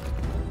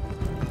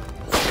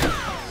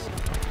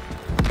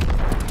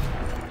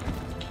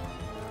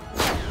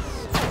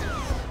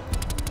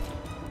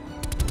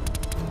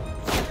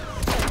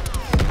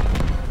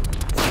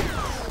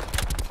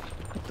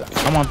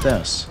 I want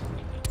this.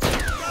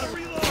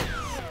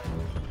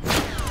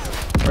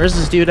 Where's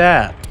this dude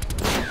at?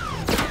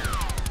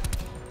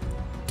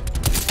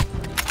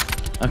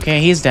 Okay,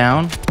 he's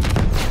down.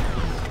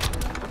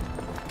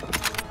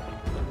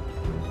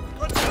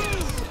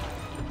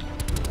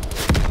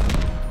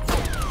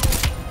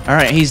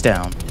 Alright, he's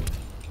down.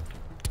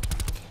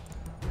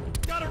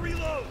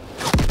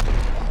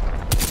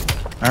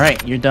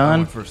 Alright, you're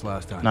done. First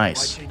last time.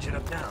 Nice.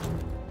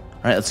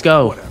 Alright, let's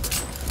go.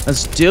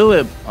 Let's do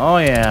it. Oh,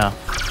 yeah.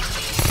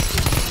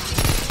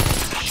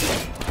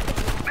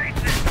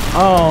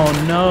 Oh,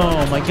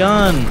 no. My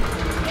gun.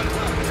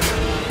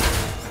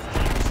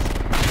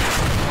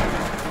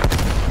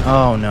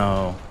 Oh,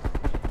 no.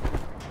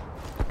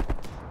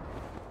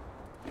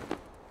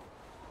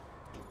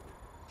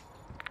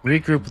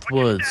 Regroup with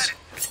Woods.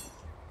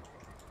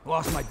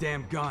 Lost my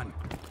damn gun.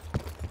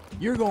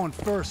 You're going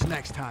first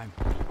next time.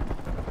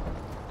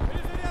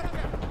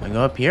 I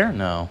go up here?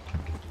 No.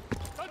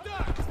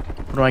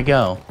 Where do I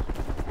go?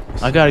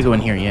 I gotta go in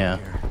here, yeah.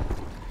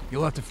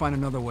 You'll have to find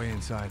another way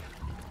inside.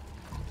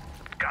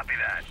 Copy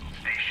that.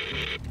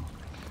 Station.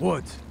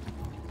 Woods.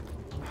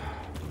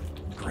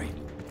 Great.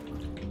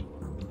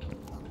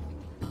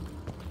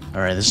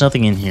 Alright, there's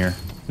nothing in here.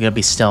 We gotta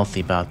be stealthy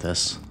about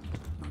this.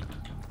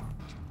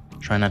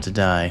 Try not to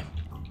die.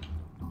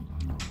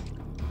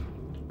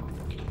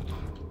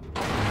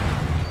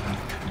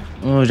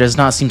 Oh, it does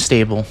not seem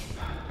stable.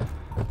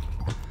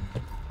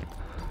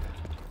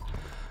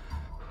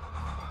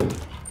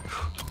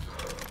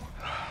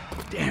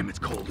 Damn, it's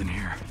cold in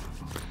here.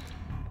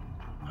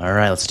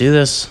 Alright, let's do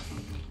this.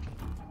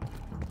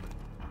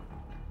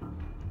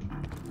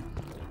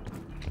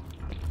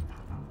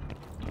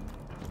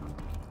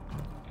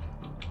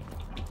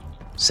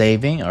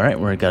 Saving. Alright,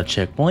 we got a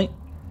checkpoint.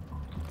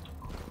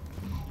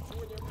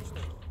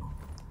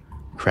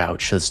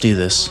 Crouch. Let's do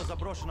this.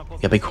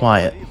 Gotta be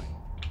quiet.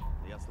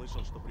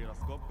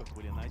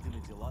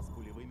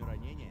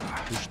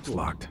 It's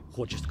locked.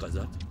 Хочешь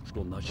сказать,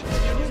 что начали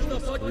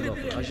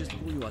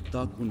вражескую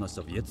атаку на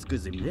советской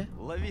земле?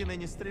 Лавины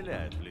не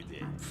стреляют в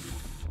людей.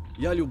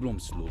 Я в любом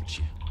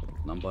случае.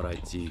 Нам пора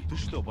идти. Ты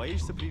что,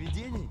 боишься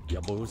привидений? Я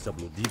боюсь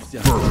заблудиться.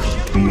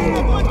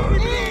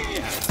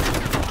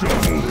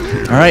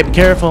 Alright, be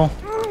careful.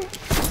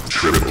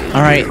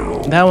 Alright,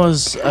 that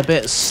was a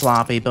bit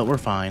sloppy, but we're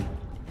fine.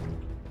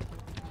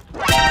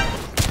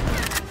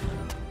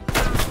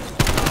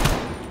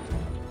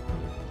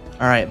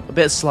 Alright, a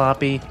bit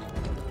sloppy.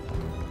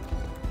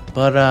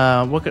 But,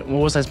 what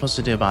was I supposed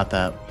to do about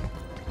that?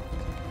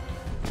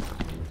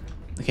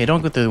 Okay,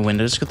 don't go through the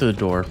window, just go through the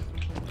door.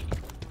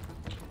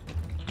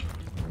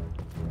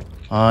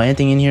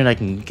 Anything in here that I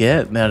can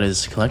get that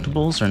is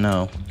collectibles, or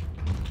no?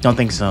 Don't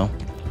think so.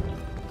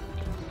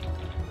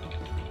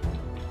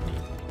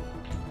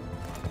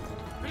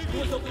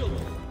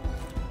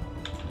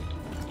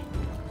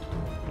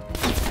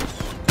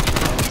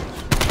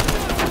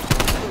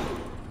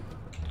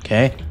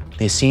 Okay,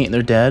 they see it,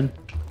 they're dead.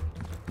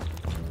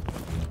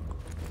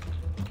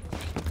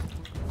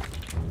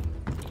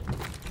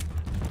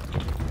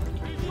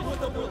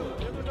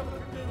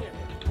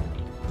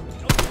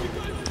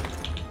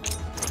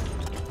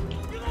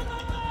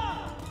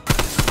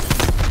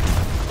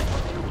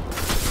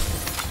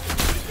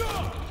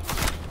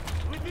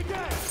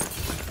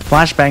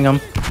 Flashbang them.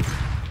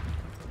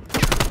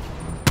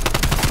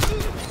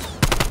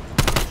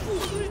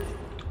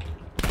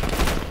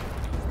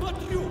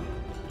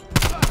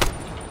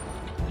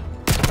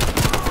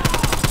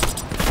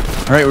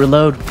 Alright,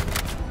 reload.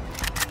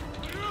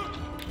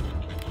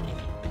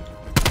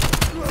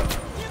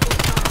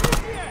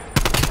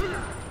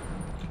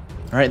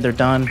 Alright, they're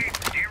done. Do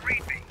you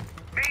read me?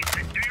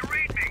 Mason, do you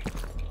read me?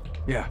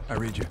 Yeah, I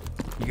read you.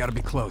 You gotta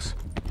be close.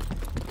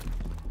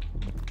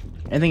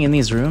 Anything in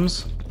these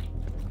rooms?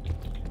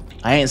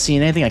 I ain't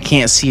seeing anything. I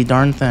can't see a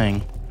darn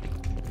thing.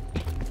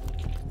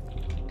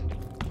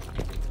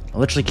 I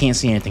literally can't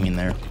see anything in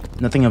there.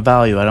 Nothing of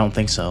value, I don't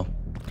think so.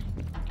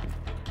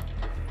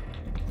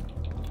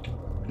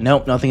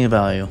 Nope, nothing of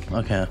value.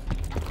 Okay.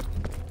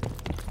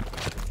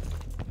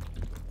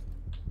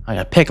 I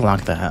gotta pick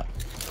lock that.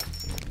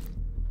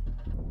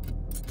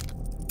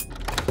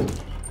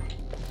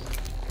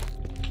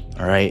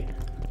 Alright.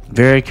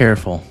 Very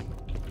careful.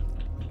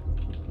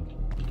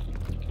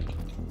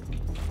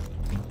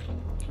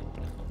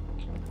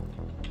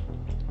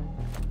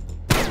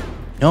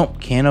 Nope,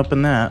 can't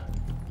open that.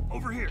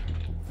 Over here.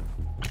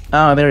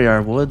 Oh, there you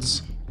are,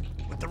 Woods.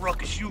 With the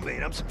ruckus you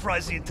made, I'm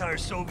surprised the entire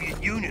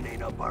Soviet Union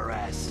ain't up our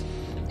ass.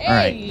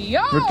 Alright,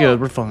 we're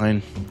good, we're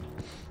fine.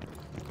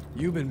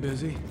 You've been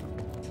busy.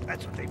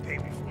 That's what they pay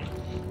me for.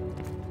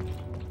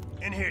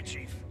 In here,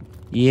 Chief.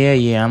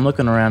 Yeah, I'm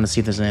looking around to see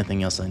if there's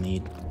anything else I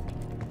need.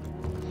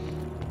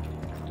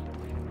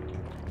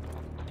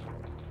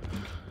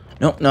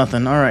 Nope,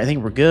 nothing. Alright, I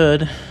think we're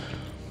good.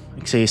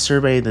 Like say,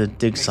 survey the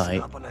dig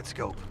site. Up on that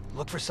scope.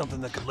 Look for something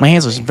that could My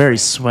hands are very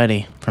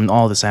sweaty from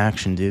all this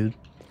action, dude.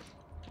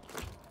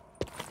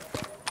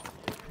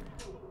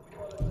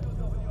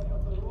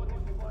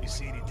 You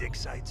see any dig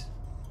sites?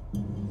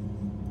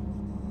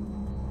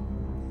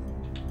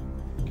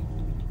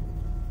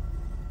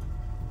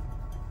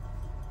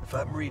 If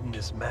I'm reading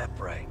this map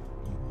right,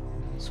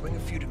 swing a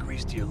few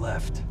degrees to your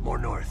left, more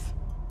north.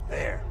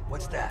 There,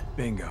 what's that?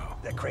 Bingo.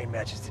 That crane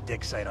matches the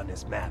dig site on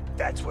this map.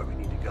 That's where we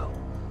need to go.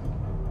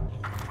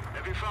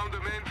 Have you found the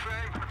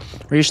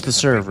mainframe? Reach the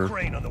server.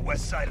 Crane on the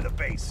west side of the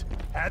base.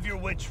 Have your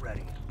winch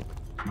ready.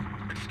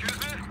 Excuse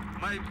me?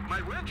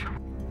 My winch?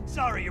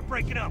 Sorry, you're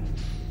breaking up.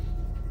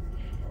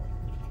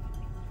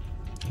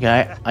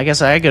 Yeah, I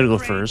guess I gotta go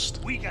Crane,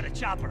 first. We got a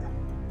chopper.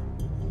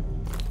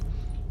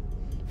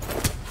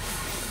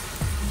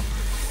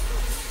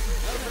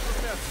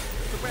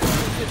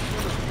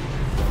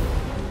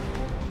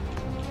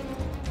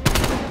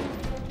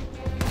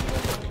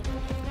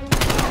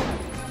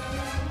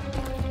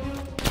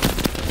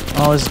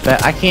 Oh, it's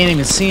bad. I can't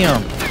even see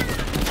him.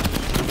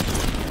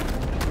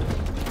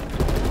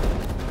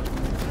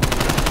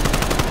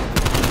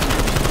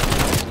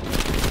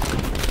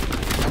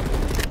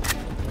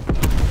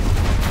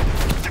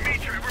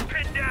 Dimitri, we're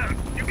pinned down.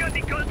 You got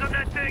any guns on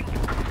that thing?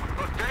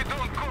 But they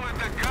don't call it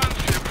a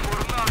gunship for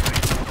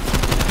nothing.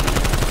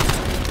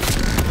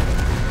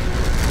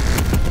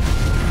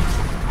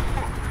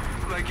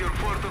 Like your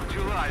 4th of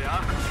July,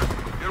 huh?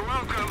 You're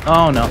welcome.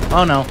 Oh no,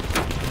 oh no.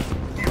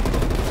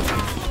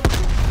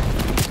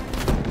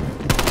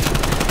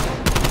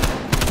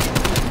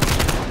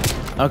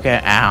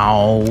 Okay,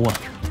 ow.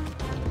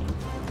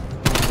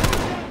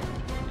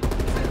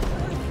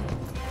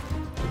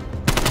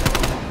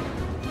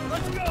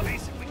 Let's go!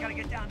 Mason, we gotta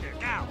get down there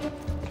now!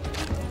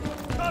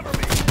 Cover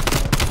me!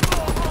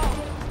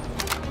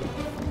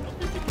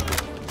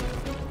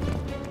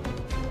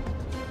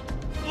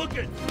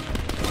 Looking!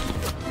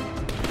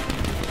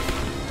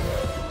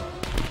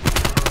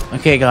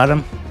 Okay, got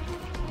him.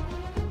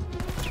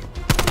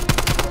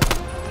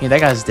 Yeah,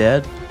 that guy's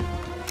dead.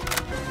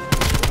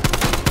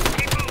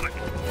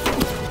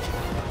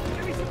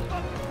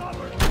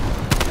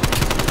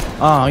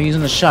 Oh,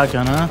 using the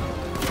shotgun, huh?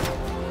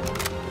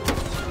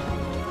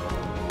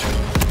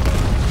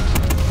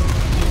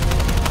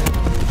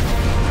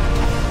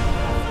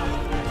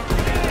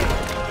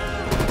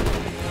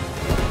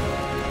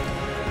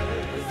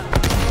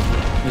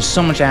 There's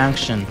so much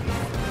action.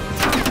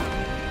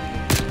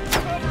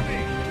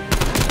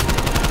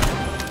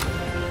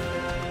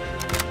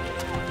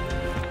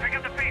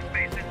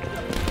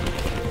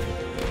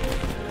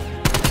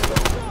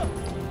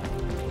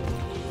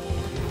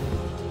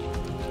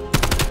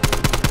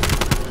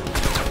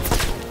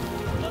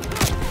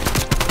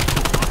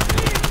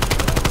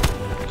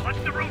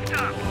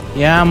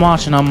 Yeah, I'm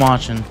watching, I'm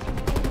watching.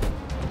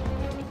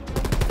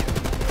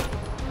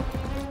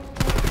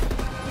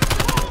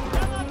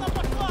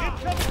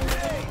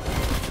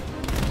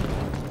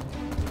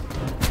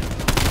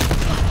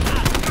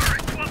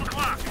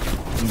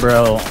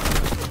 Bro.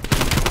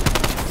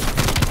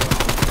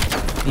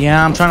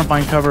 Yeah, I'm trying to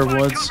find cover,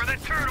 Woods.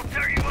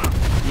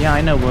 Yeah, I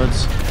know,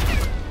 Woods.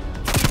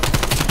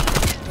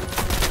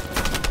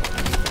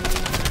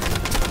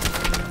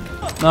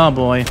 Oh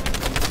boy.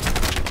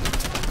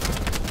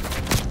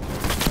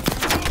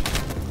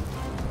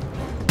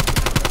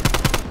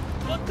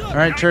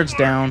 Alright, turret's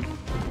down.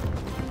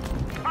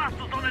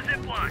 Hostiles on the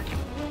zip line.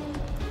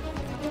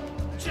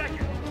 Check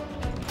it.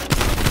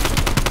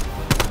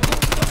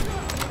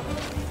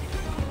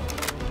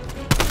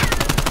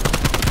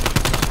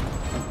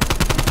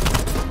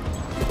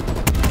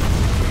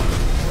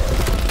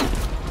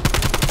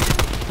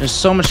 There's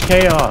so much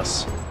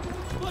chaos.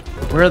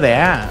 Where are they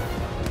at?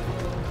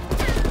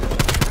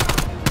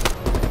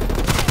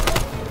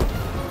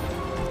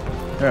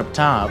 They're up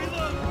top.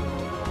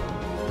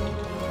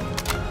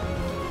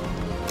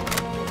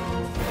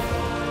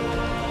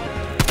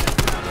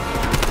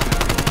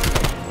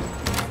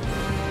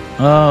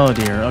 Oh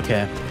dear,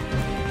 okay.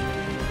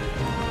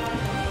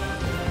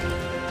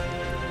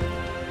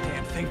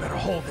 Damn thing better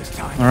hold this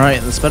time.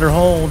 Alright, this better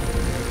hold.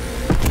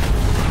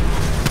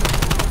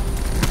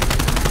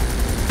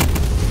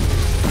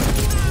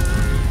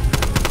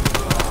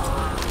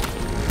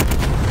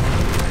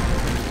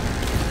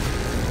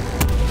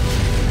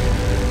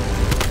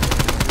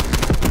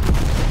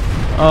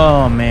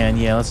 Oh man,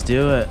 yeah, let's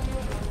do it.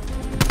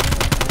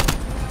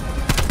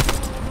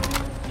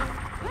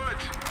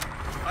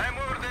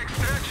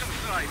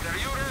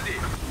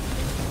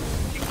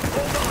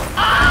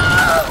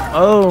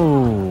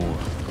 Oh!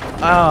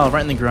 Oh, right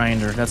in the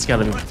grinder. That's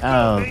gotta be.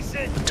 Oh,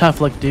 tough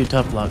luck, dude.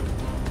 Tough luck.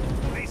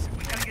 Mason,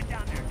 we gotta get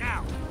down there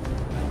now.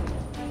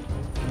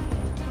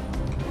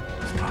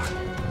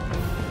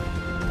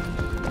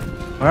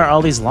 What are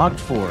all these locked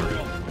for? Is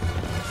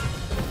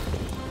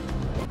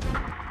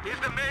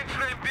the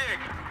mainframe big?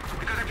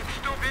 Because if it's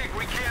too big,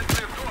 we can't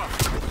lift off.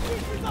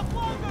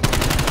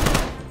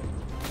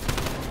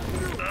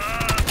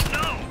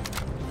 No.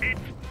 It's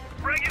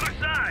regular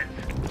size.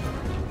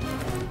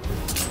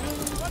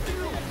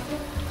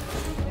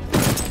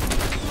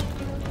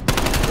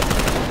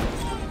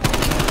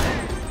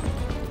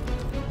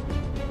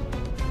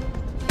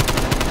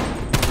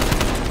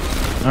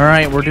 All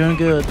right, we're doing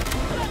good.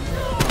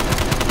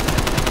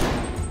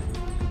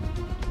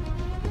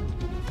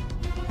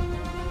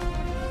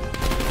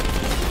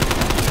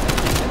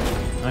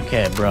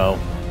 Okay, bro.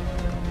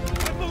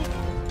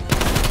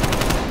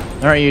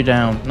 All right, you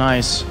down.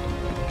 Nice.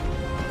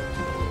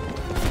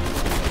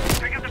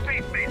 Check out the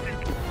face, Mason.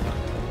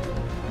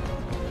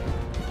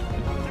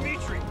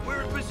 Dimitri,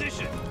 we're in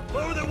position.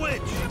 Lower the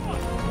winch.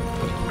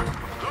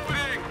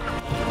 Loading.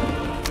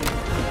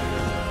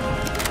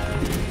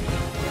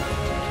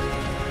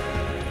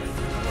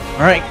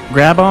 All right,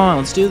 grab on.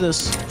 Let's do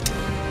this.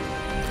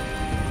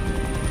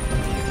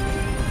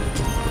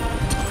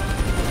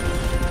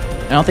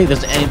 I don't think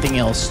there's anything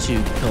else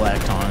to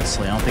collect,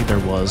 honestly. I don't think there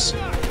was.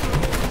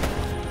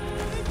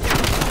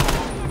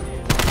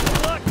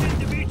 Locked in,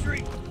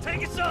 Dimitri.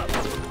 Take us up.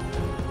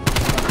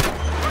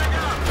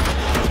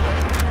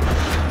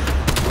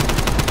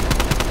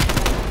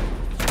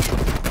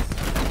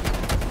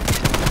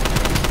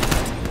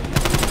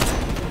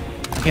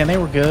 Okay, they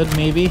were good.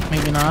 Maybe,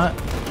 maybe not.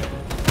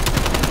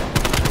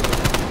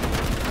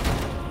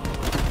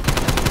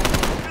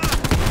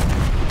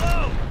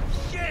 Oh,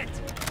 shit!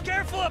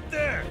 Careful up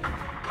there.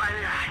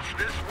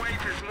 This weight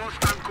is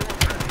most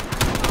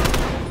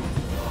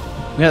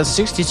uncooperative. We got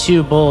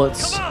 62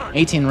 bullets,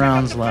 18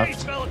 rounds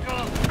left.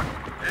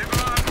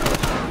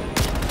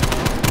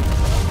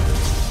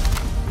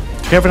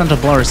 Careful not to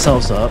blow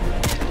ourselves up.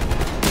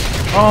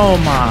 Oh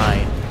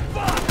my.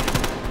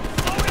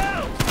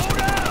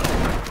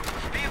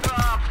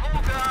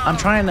 I'm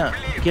trying to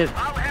get...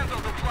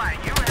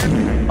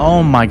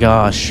 Oh my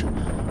gosh.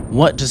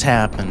 What just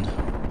happened?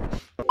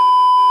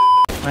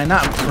 Am I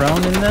not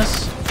prone in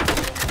this?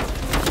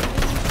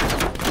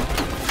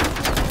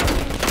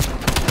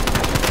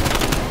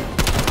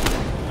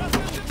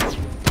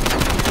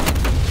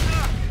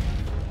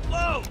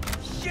 Whoa!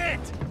 Shit!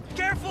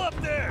 Careful up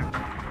there!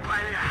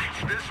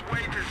 This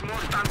weight is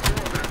most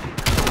unpleasant.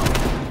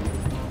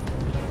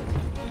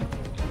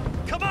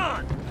 Come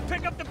on!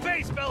 Pick up the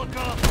pace,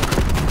 Belikov!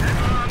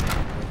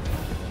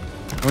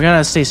 We're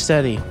gonna stay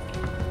steady.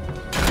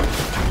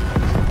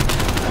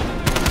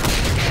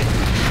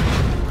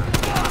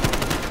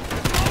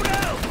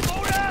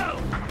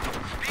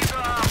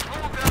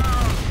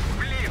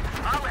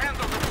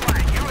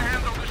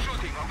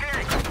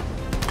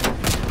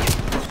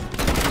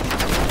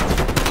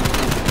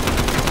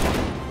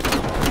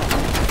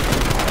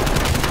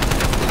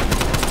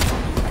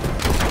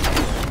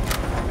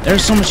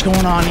 There's so much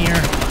going on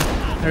here.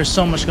 There's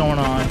so much going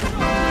on.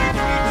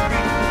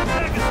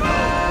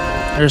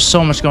 There's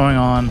so much going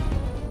on.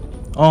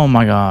 Oh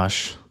my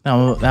gosh.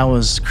 That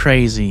was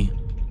crazy.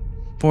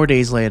 4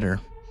 days later.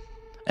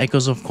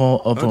 Echoes of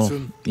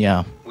Hudson.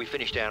 yeah. We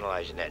finished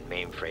analyzing that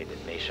mainframe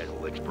that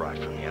Mason Woods brought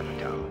from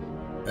Yamato.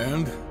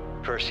 And?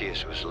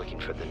 Perseus was looking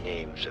for the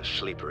names of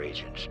sleeper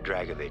agents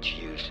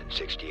Dragovich used in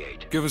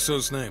 '68. Give us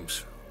those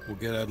names. We'll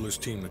get Adler's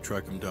team to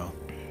track them down.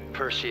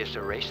 Perseus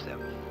erased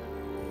them.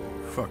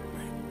 Fuck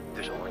me.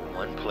 There's only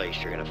one place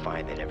you're gonna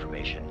find that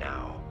information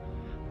now.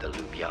 The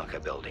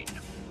Lubyanka building.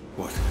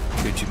 What?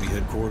 KGB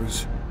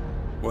headquarters?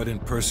 Why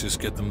didn't Perseus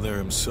get them there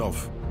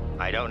himself?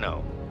 I don't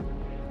know.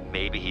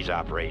 Maybe he's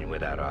operating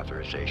without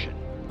authorization.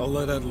 I'll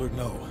let Adler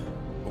know.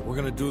 But we're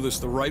gonna do this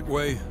the right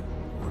way.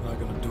 We're not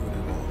gonna do it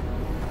at all.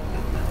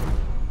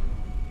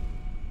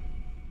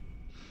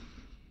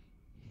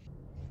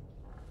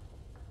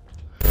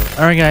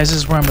 Alright guys, this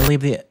is where I'm going to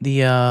leave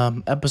the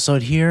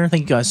episode here.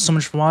 Thank you guys so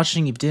much for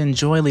watching. If you did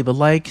enjoy, leave a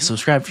like,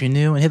 subscribe if you're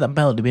new, and hit that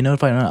bell to be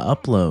notified when I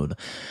upload.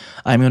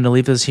 I'm going to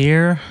leave this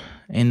here,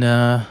 and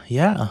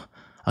yeah,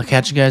 I'll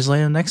catch you guys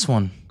later in the next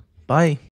one. Bye.